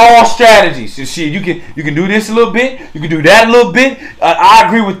in all strategies. So shit, you can do this a little bit, you can do that a little bit. I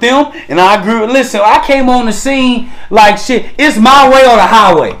agree with them, and I agree with. Listen, I came on the scene like shit. It's my way or the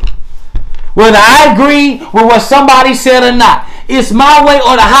highway. Whether I agree with what somebody said or not, it's my way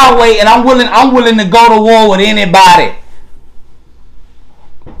or the highway, and I'm willing to go to war with anybody.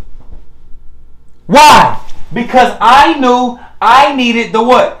 Why? Because I knew I needed the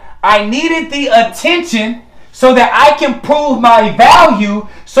what? I needed the attention so that I can prove my value,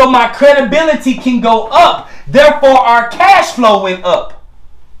 so my credibility can go up. Therefore, our cash flow went up.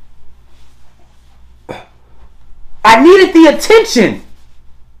 I needed the attention.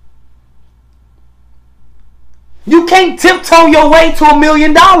 You can't tiptoe your way to $1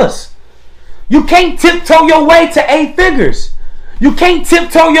 million. You can't tiptoe your way to 8 figures. You can't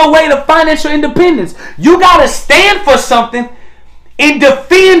tiptoe your way to financial independence. You got to stand for something and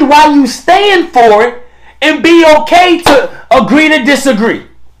defend why you stand for it, and be okay to agree to disagree.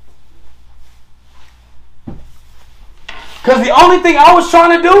 Because the only thing I was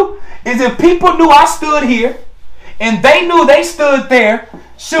trying to do is, if people knew I stood here and they knew they stood there,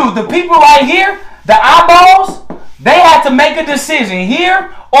 shoot, the people right here, the eyeballs, they had to make a decision,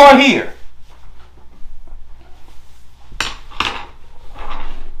 here or here.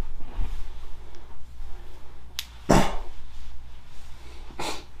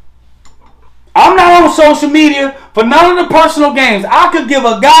 I'm not on social media for none of the personal games. I could give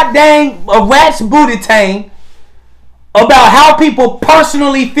a goddamn rat's booty tang about how people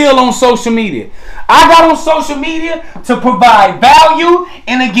personally feel on social media. I got on social media to provide value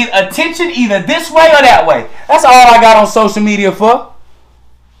and to get attention either this way or that way. That's all I got on social media for.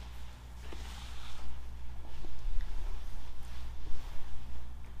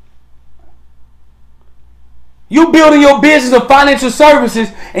 You building your business of financial services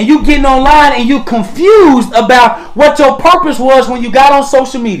and you getting online and you confused about what your purpose was when you got on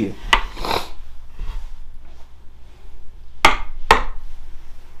social media.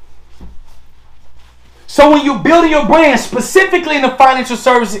 So when you building your brand, specifically in the financial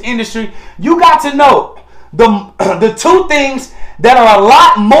services industry, you got to know the two things that are a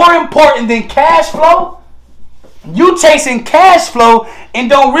lot more important than cash flow. You chasing cash flow and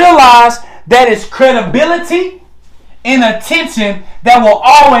don't realize that it's credibility and attention that will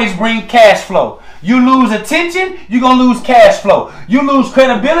always bring cash flow. You lose attention, you're going to lose cash flow. You lose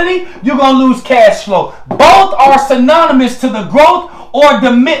credibility, you're going to lose cash flow. Both are synonymous to the growth or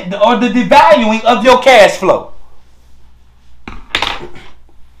the devaluing of your cash flow.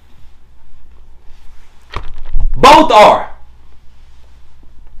 Both are.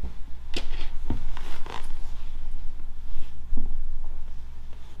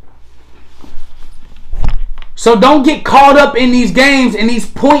 So don't get caught up in these games, in these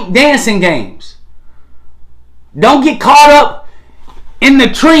point dancing games. Don't get caught up in the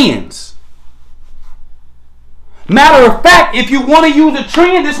trends. Matter of fact, if you want to use a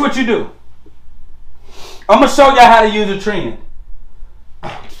trend, this is what you do. I'm going to show y'all how to use a trend.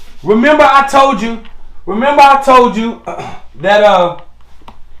 Remember I told you that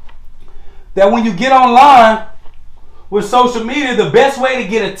when you get online with social media, the best way to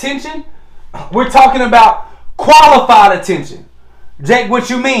get attention, we're talking about qualified attention. Jake, what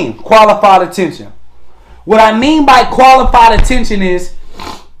you mean, qualified attention? What I mean by qualified attention is,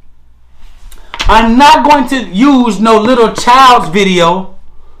 I'm not going to use no little child's video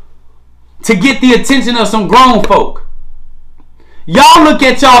to get the attention of some grown folk. Y'all look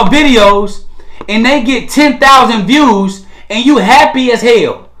at y'all videos and they get 10,000 views and you happy as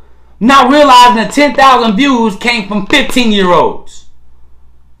hell, not realizing that 10,000 views came from 15-year-olds.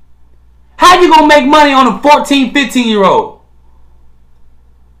 How you gonna make money on a 14, 15-year-old?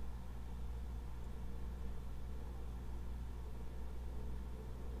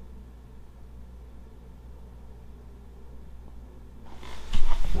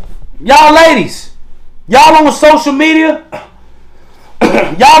 Y'all ladies, y'all on social media,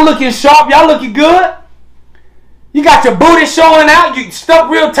 y'all looking sharp, y'all looking good. You got your booty showing out, you stuck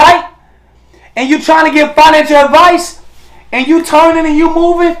real tight, and you trying to give financial advice, and you turning and you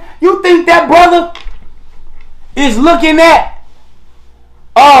moving. You think that brother is looking at,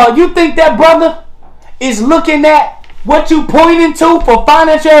 what you pointing to for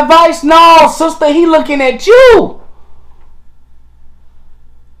financial advice? No, sister, he looking at you.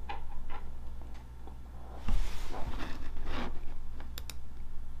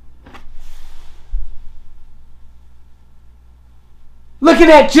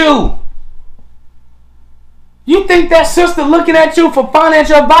 Looking at you. You think that sister looking at you for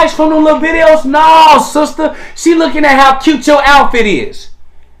financial advice from them little videos? No, sister. She looking at how cute your outfit is.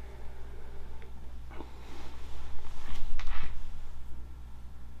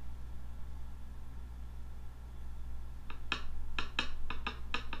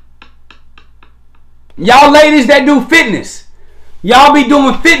 Y'all ladies that do fitness, y'all be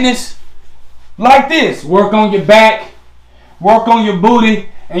doing fitness like this. Work on your back, work on your booty,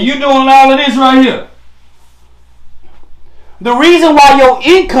 and you doing all of this right here. The reason why your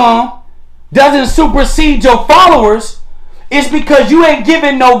income doesn't supersede your followers is because you ain't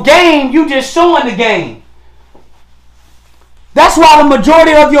giving no game, you just showing the game. That's why the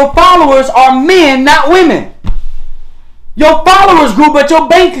majority of your followers are men, not women. Your followers grew, but your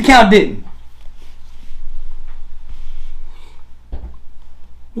bank account didn't.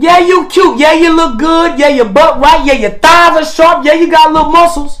 Yeah, you cute. Yeah, you look good. Yeah, your butt right. Yeah, your thighs are sharp. Yeah, you got little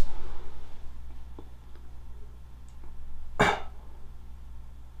muscles.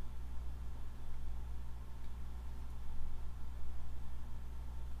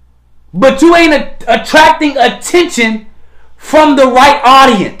 But you ain't attracting attention from the right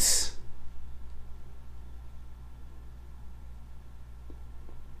audience.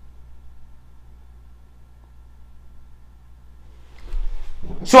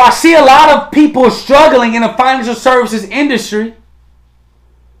 So I see a lot of people struggling in the financial services industry,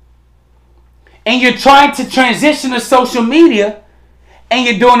 and you're trying to transition to social media, and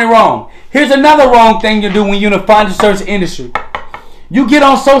you're doing it wrong. Here's another wrong thing you do when you're in the financial services industry. You get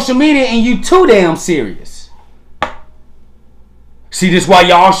on social media and you too damn serious. See, this why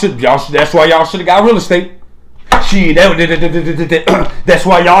that's why y'all should have got real estate. That's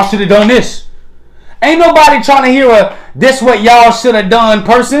why y'all should have done this. Ain't nobody trying to hear a this what y'all should have done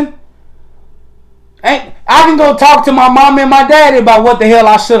person. I can go talk to my mom and my daddy about what the hell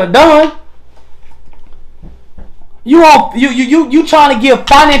I should have done. You trying to give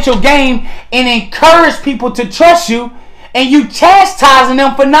financial gain and encourage people to trust you, and you chastising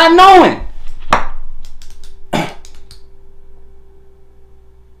them for not knowing.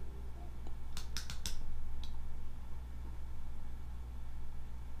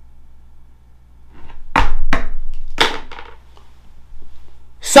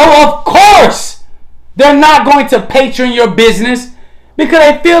 So of course they're not going to patron your business because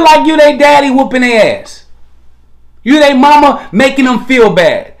they feel like you they daddy whooping their ass. You they mama making them feel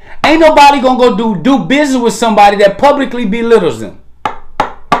bad. Ain't nobody gonna go do business with somebody that publicly belittles them.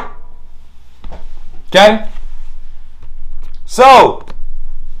 Okay? So,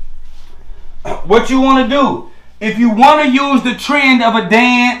 what you want to do, if you want to use the trend of a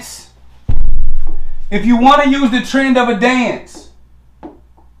dance, if you want to use the trend of a dance,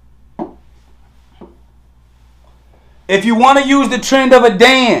 if you want to use the trend of a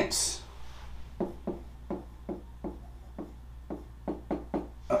dance,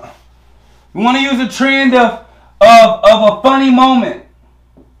 you want to use the trend of a funny moment,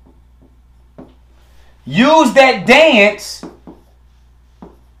 use that dance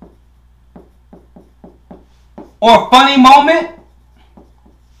or funny moment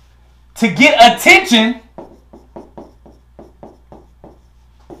to get attention,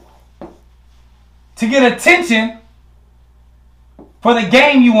 for the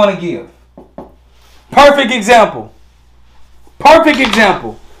game you want to give. Perfect example.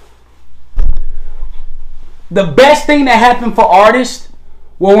 The best thing that happened for artists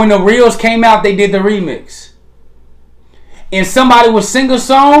was when the reels came out, they did the remix. And somebody would sing a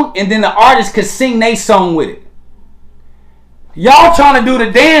song, and then the artist could sing their song with it. Y'all trying to do the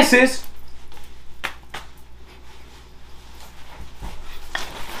dances.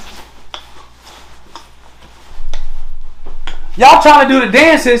 Y'all trying to do the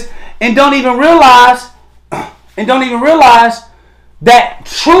dances and don't even realize that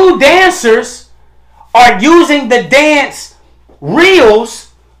true dancers are using the dance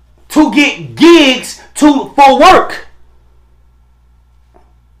reels to get gigs for work.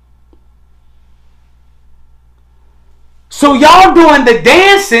 So y'all doing the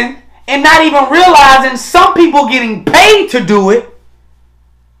dancing and not even realizing some people getting paid to do it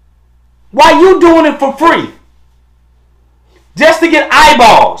while you doing it for free. Just to get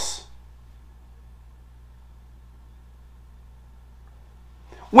eyeballs.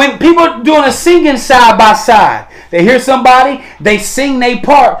 When people are doing a singing side by side, they hear somebody, they sing their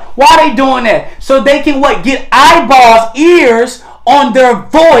part. Why are they doing that? So they can get eyeballs, ears on their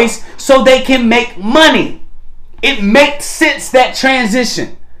voice so they can make money. It makes sense, that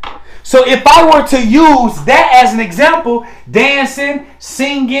transition. So if I were to use that as an example, dancing,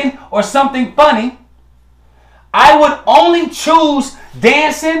 singing, or something funny, I would only choose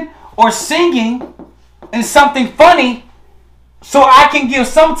dancing or singing and something funny so I can give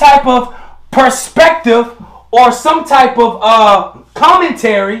some type of perspective or some type of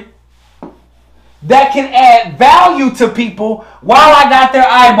commentary that can add value to people while I got their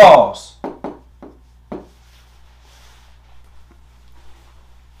eyeballs.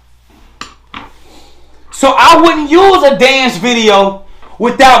 So I wouldn't use a dance video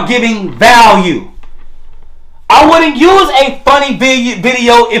without giving value. I wouldn't use a funny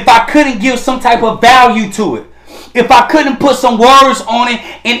video if I couldn't give some type of value to it. If I couldn't put some words on it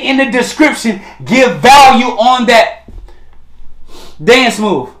and in the description give value on that dance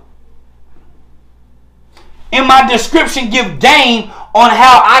move. in my description give game on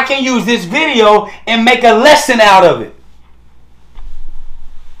how I can use this video and make a lesson out of it.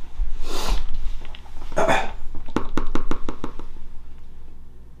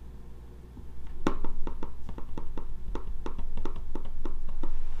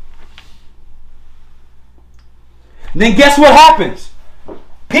 Then guess what happens?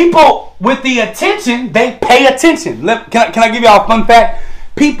 People with the attention, they pay attention. Can I give y'all a fun fact?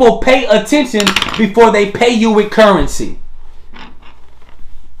 People pay attention before they pay you with currency.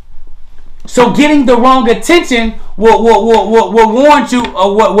 So getting the wrong attention will warrant you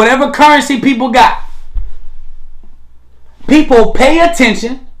of whatever currency people got. People pay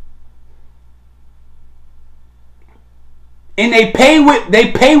attention, and they pay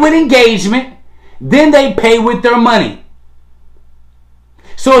with engagement. Then they pay with their money.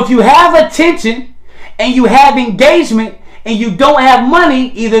 So if you have attention and you have engagement and you don't have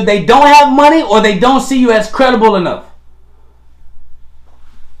money, either they don't have money or they don't see you as credible enough.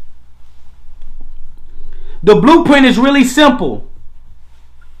 The blueprint is really simple.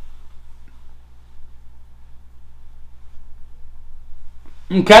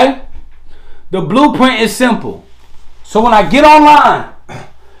 Okay? The blueprint is simple. So when I get online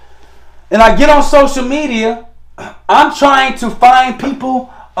and I get on social media, I'm trying to find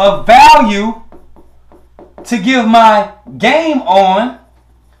people of value to give my game on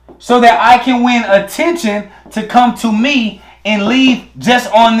so that I can win attention to come to me and leave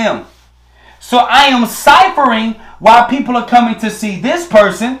just on them. So I am ciphering why people are coming to see this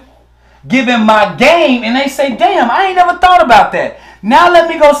person, giving my game, and they say, damn, I ain't never thought about that. Now let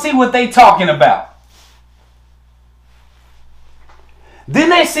me go see what they talking about. Then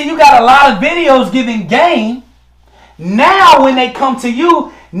they see you got a lot of videos giving game. Now when they come to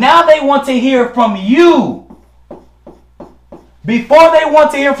you, now they want to hear from you. Before they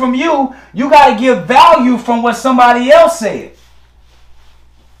want to hear from you, you got to give value from what somebody else said.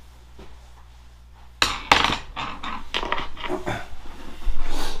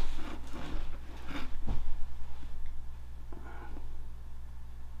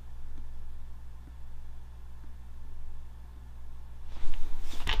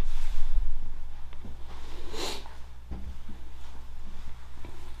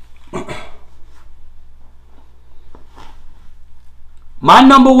 My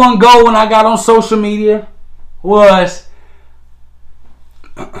number one goal when I got on social media was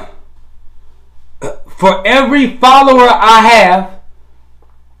for every follower I have,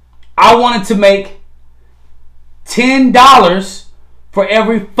 I wanted to make $10 for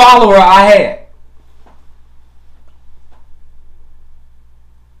every follower I had.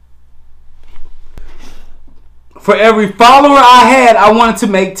 For every follower I had, I wanted to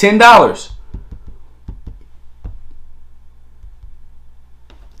make $10.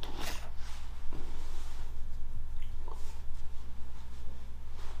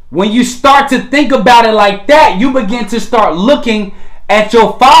 When you start to think about it like that, you begin to start looking at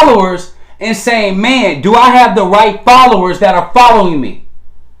your followers and saying, man, do I have the right followers that are following me?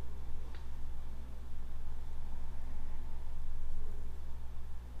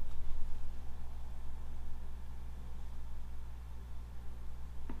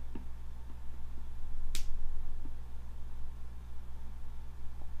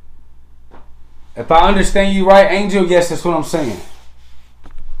 If I understand you right, Angel, yes, that's what I'm saying.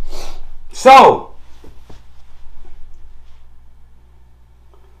 So,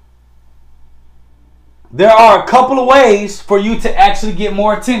 there are a couple of ways for you to actually get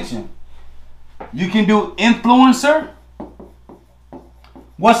more attention. You can do influencer.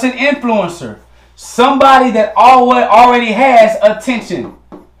 What's an influencer? Somebody that already has attention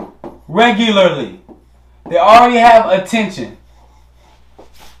regularly. They already have attention.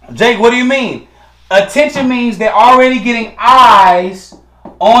 Jake, what do you mean? Attention means they're already getting eyes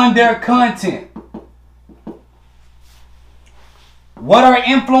on their content. What are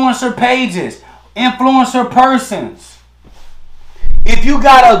influencer pages? Influencer persons. If you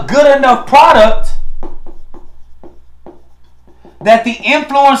got a good enough product that the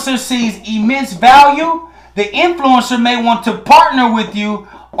influencer sees immense value, the influencer may want to partner with you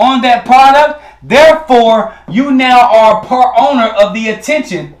on that product. Therefore, you now are part owner of the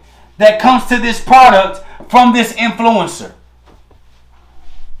attention that comes to this product from this influencer.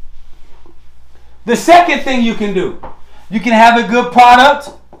 The second thing you can do, you can have a good product.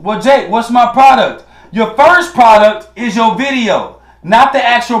 Well, Jake, what's my product? Your first product is your video, not the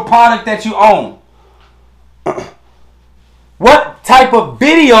actual product that you own. What type of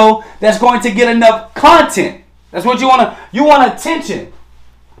video that's going to get enough content? That's what you want. You want attention.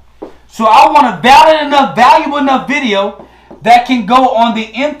 So I want a valuable enough video that can go on the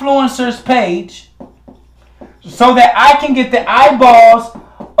influencer's page so that I can get the eyeballs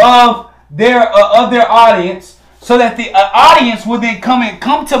of their audience, so that the audience will then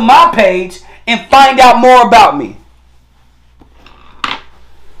come to my page and find out more about me.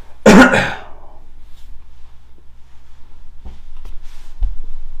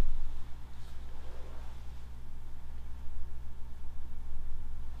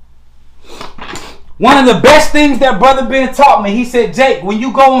 One of the best things that Brother Ben taught me, he said, Jake, when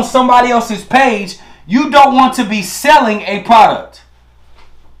you go on somebody else's page, you don't want to be selling a product.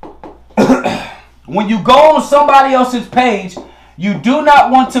 When you go on somebody else's page, you do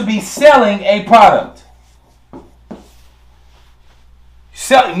not want to be selling a product.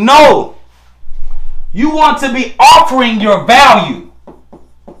 No. You want to be offering your value.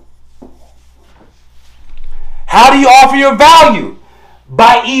 How do you offer your value?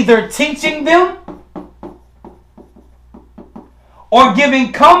 By either teaching them or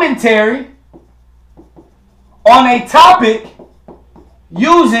giving commentary on a topic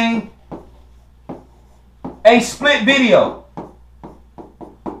using a split video.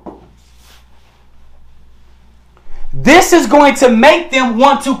 This is going to make them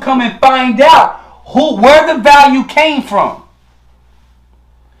want to come and find out where the value came from.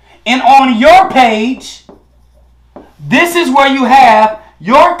 And on your page, this is where you have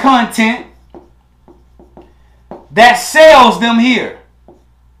your content that sells them here.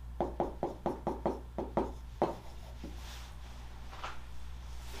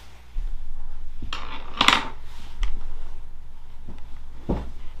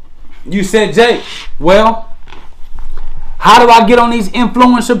 You said, Jake, well, how do I get on these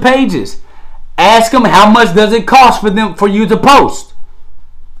influencer pages? Ask them how much does it cost for you to post.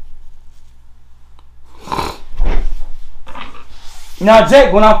 Now,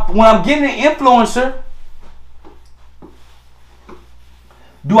 Jake, when I'm getting an influencer,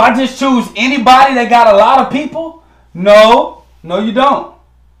 do I just choose anybody that got a lot of people? No, you don't.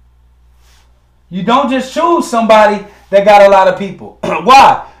 You don't just choose somebody that got a lot of people.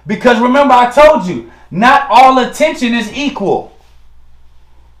 Why? Because remember, I told you, not all attention is equal.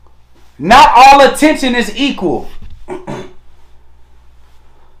 Not all attention is equal.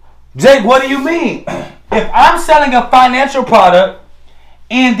 Jake, what do you mean? If I'm selling a financial product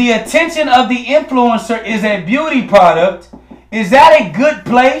and the attention of the influencer is a beauty product, is that a good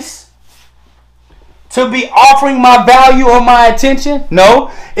place to be offering my value or my attention?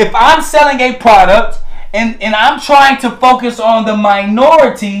 No. If I'm selling a product and I'm trying to focus on the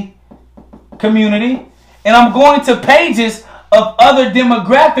minority community and I'm going to pages of other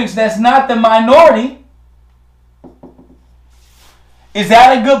demographics that's not the minority, is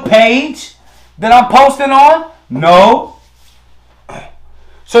that a good page that I'm posting on? No.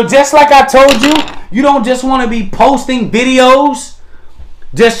 So just like I told you, you don't just want to be posting videos,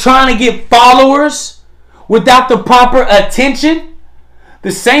 just trying to get followers without the proper attention.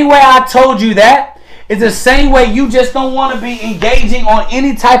 The same way I told you that is the same way you just don't want to be engaging on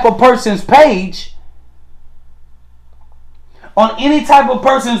any type of person's page. On any type of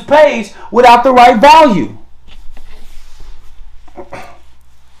person's page without the right value.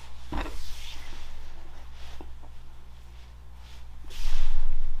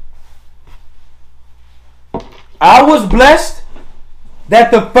 I was blessed that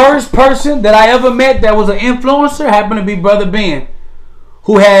the first person that I ever met that was an influencer happened to be Brother Ben,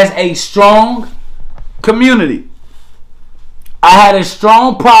 who has a strong community. I had a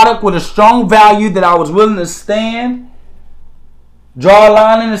strong product with a strong value that I was willing to stand, draw a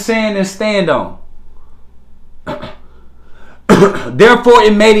line in the sand and stand on. Therefore,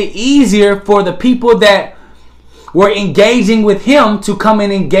 it made it easier for the people that were engaging with him to come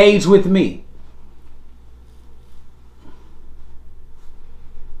and engage with me.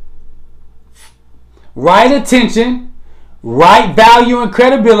 Right attention, right value and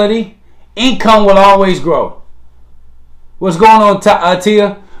credibility, income will always grow. What's going on,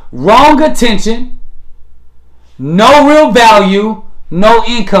 Tia? Wrong attention, no real value, no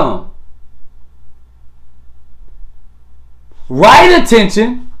income. Right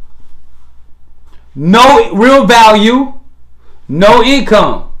attention, no real value, no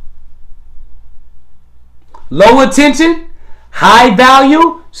income. Low attention, high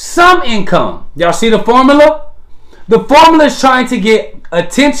value, some income. Y'all see the formula? The formula is trying to get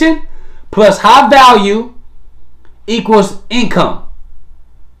attention plus high value equals income.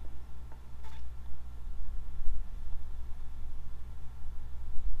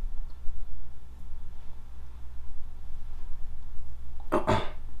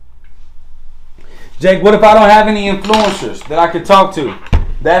 Jake, what if I don't have any influencers that I could talk to?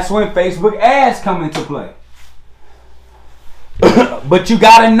 That's when Facebook ads come into play. But you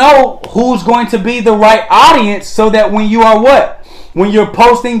got to know who's going to be the right audience so that when you are what? When you're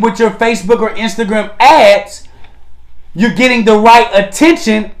posting with your Facebook or Instagram ads, you're getting the right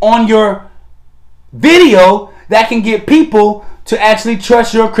attention on your video that can get people to actually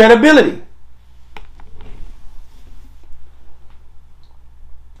trust your credibility.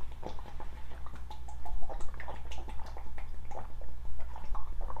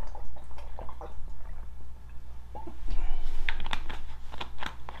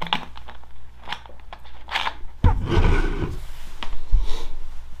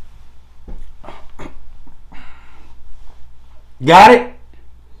 Got it?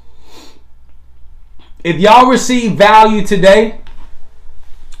 If y'all receive value today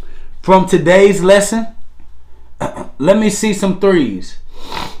from today's lesson, let me see some threes.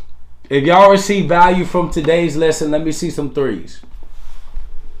 If y'all receive value from today's lesson, let me see some threes.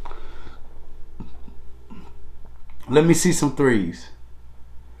 Let me see some threes.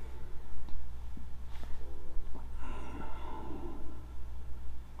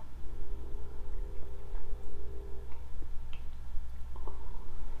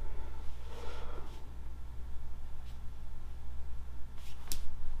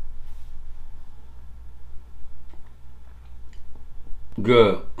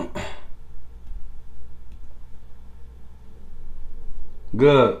 Good.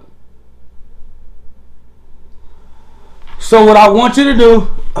 Good. So what I want you to do,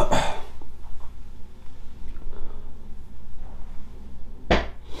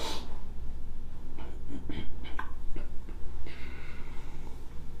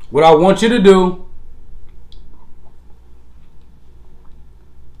 what I want you to do,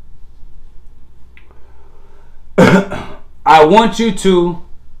 I want you to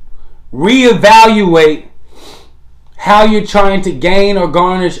reevaluate how you're trying to gain or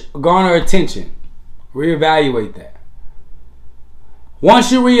garner attention. Reevaluate that.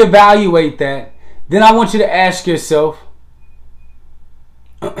 Once you reevaluate that, then I want you to ask yourself,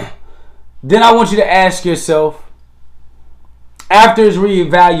 after it's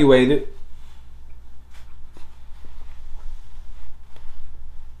reevaluated,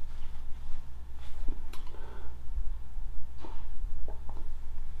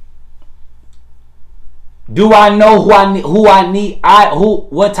 do I know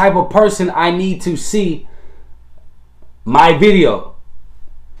what type of person I need to see my video?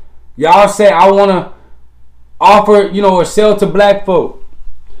 Y'all say I want to offer, or sell to black folk.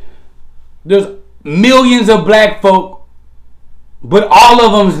 There's millions of black folk, but all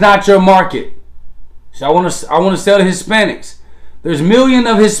of them is not your market. So I want to sell to Hispanics. There's millions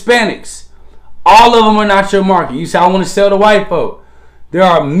of Hispanics. All of them are not your market. You say I want to sell to white folk. There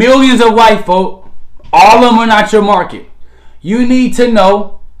are millions of white folk. All of them are not your market. You need to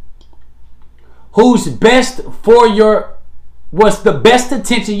know who's best for what's the best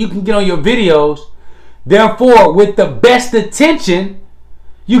attention you can get on your videos. Therefore, with the best attention,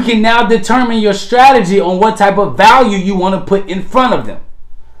 you can now determine your strategy on what type of value you want to put in front of them.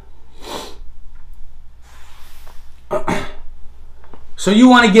 So you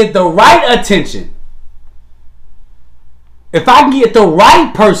want to get the right attention. If I can get the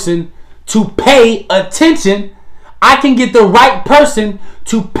right person to pay attention, I can get the right person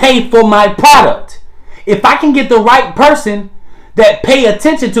to pay for my product. If I can get the right person that pay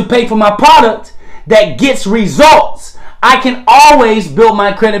attention to pay for my product that gets results, I can always build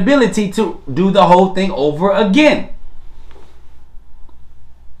my credibility to do the whole thing over again.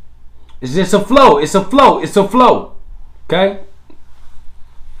 It's just a flow. It's a flow. It's a flow. Okay?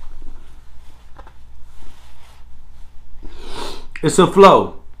 It's a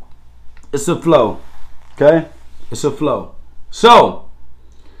flow. It's a flow. Okay? It's a flow. So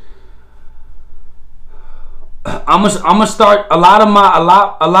I'm gonna start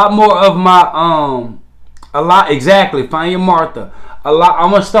exactly. Find your Martha.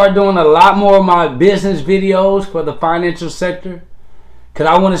 I'm gonna start doing a lot more of my business videos for the financial sector, because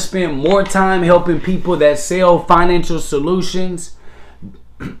I want to spend more time helping people that sell financial solutions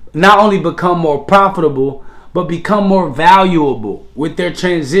not only become more profitable, but become more valuable with their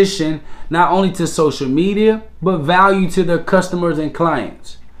transition, not only to social media, but value to their customers and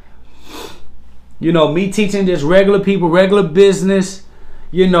clients. Me teaching just regular people, regular business,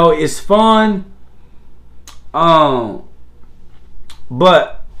 it's fun. But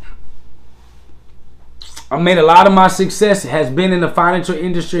I made a lot of my success has been in the financial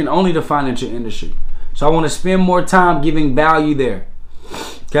industry and only the financial industry. So I want to spend more time giving value there.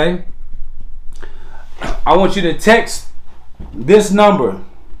 Okay? I want you to text this number.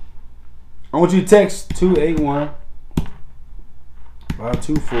 I want you to text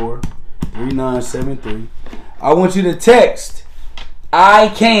 281-524-3973. I want you to text I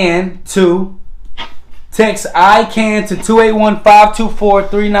can to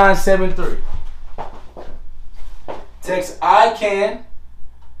 281-524-3973. Text I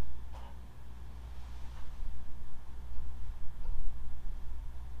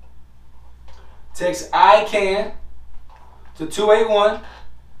can to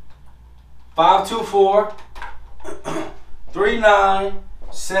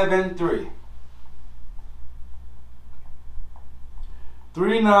 281-524-3973.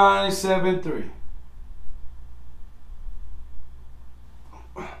 3973.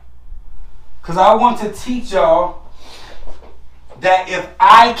 Because I want to teach y'all that if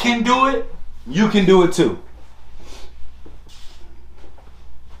I can do it, you can do it too.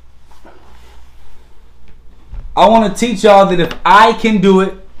 I want to teach y'all that if I can do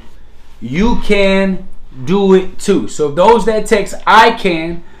it, you can do it too. So those that text I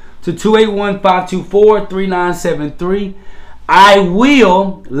can to 281-524-3973, I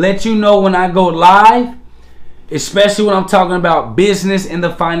will let you know when I go live, especially when I'm talking about business in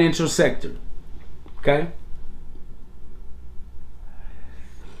the financial sector. Okay?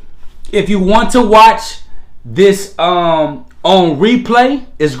 If you want to watch this on replay,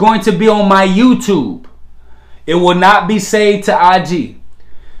 it's going to be on my YouTube. It will not be saved to IG.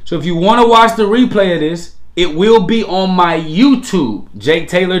 So if you want to watch the replay of this, it will be on my YouTube, Jake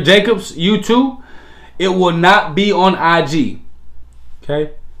Taylor Jacobs YouTube. It will not be on IG.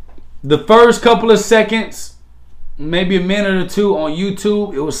 Okay? The first couple of seconds, maybe a minute or two on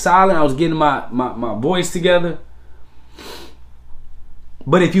YouTube, it was silent. I was getting my voice together.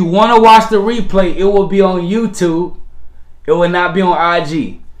 But if you want to watch the replay, it will be on YouTube. It will not be on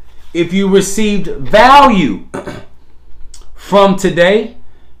IG. If you received value from today,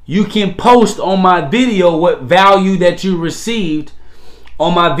 you can post on my video what value that you received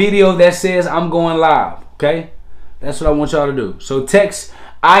on my video that says I'm going live. Okay? That's what I want y'all to do. So text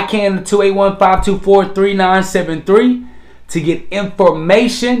I can to 281-524-3973 to get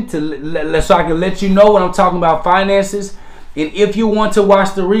information so I can let you know when I'm talking about finances. And if you want to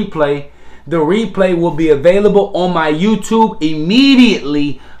watch the replay will be available on my YouTube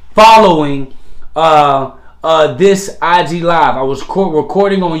immediately following this IG live. I was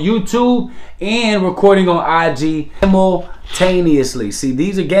recording on YouTube and recording on IG simultaneously. See,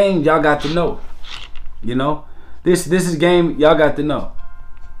 these are games y'all got to know. You know, this is game y'all got to know.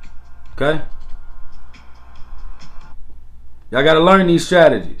 Okay, y'all got to learn these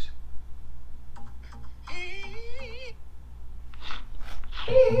strategies.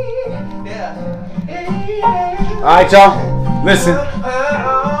 Alright, y'all. Listen.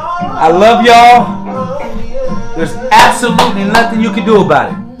 I love y'all. There's absolutely nothing you can do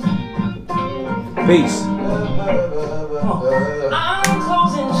about it. Peace. I'm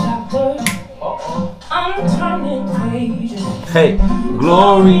closing chapters. I'm turning pages. Hey,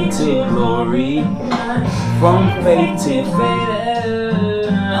 glory to glory. From faith to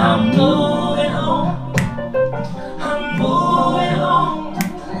faith. I'm moving on. I'm moving on.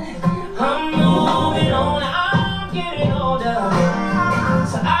 I'm moving on. I'm getting older.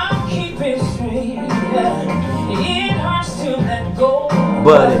 So I'll keep it straight. It hurts to let go.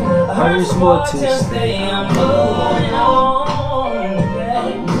 But it hurts more to stay. I'm moving on.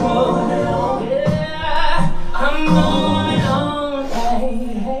 I'm moving on. Hey,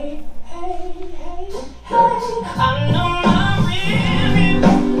 hey, hey, hey, hey. I know my review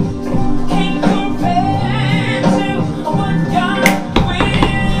can't compare to what God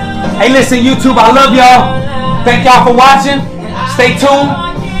will. Hey, listen, YouTube, I love y'all. Thank y'all for watching. Stay tuned.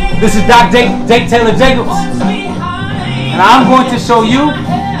 This is Doc Jake Taylor Jacobs. And I'm going to show you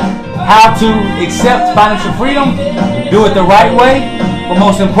how to accept financial freedom, do it the right way, but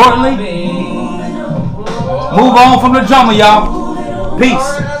most importantly, move on from the drama, y'all.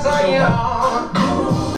 Peace.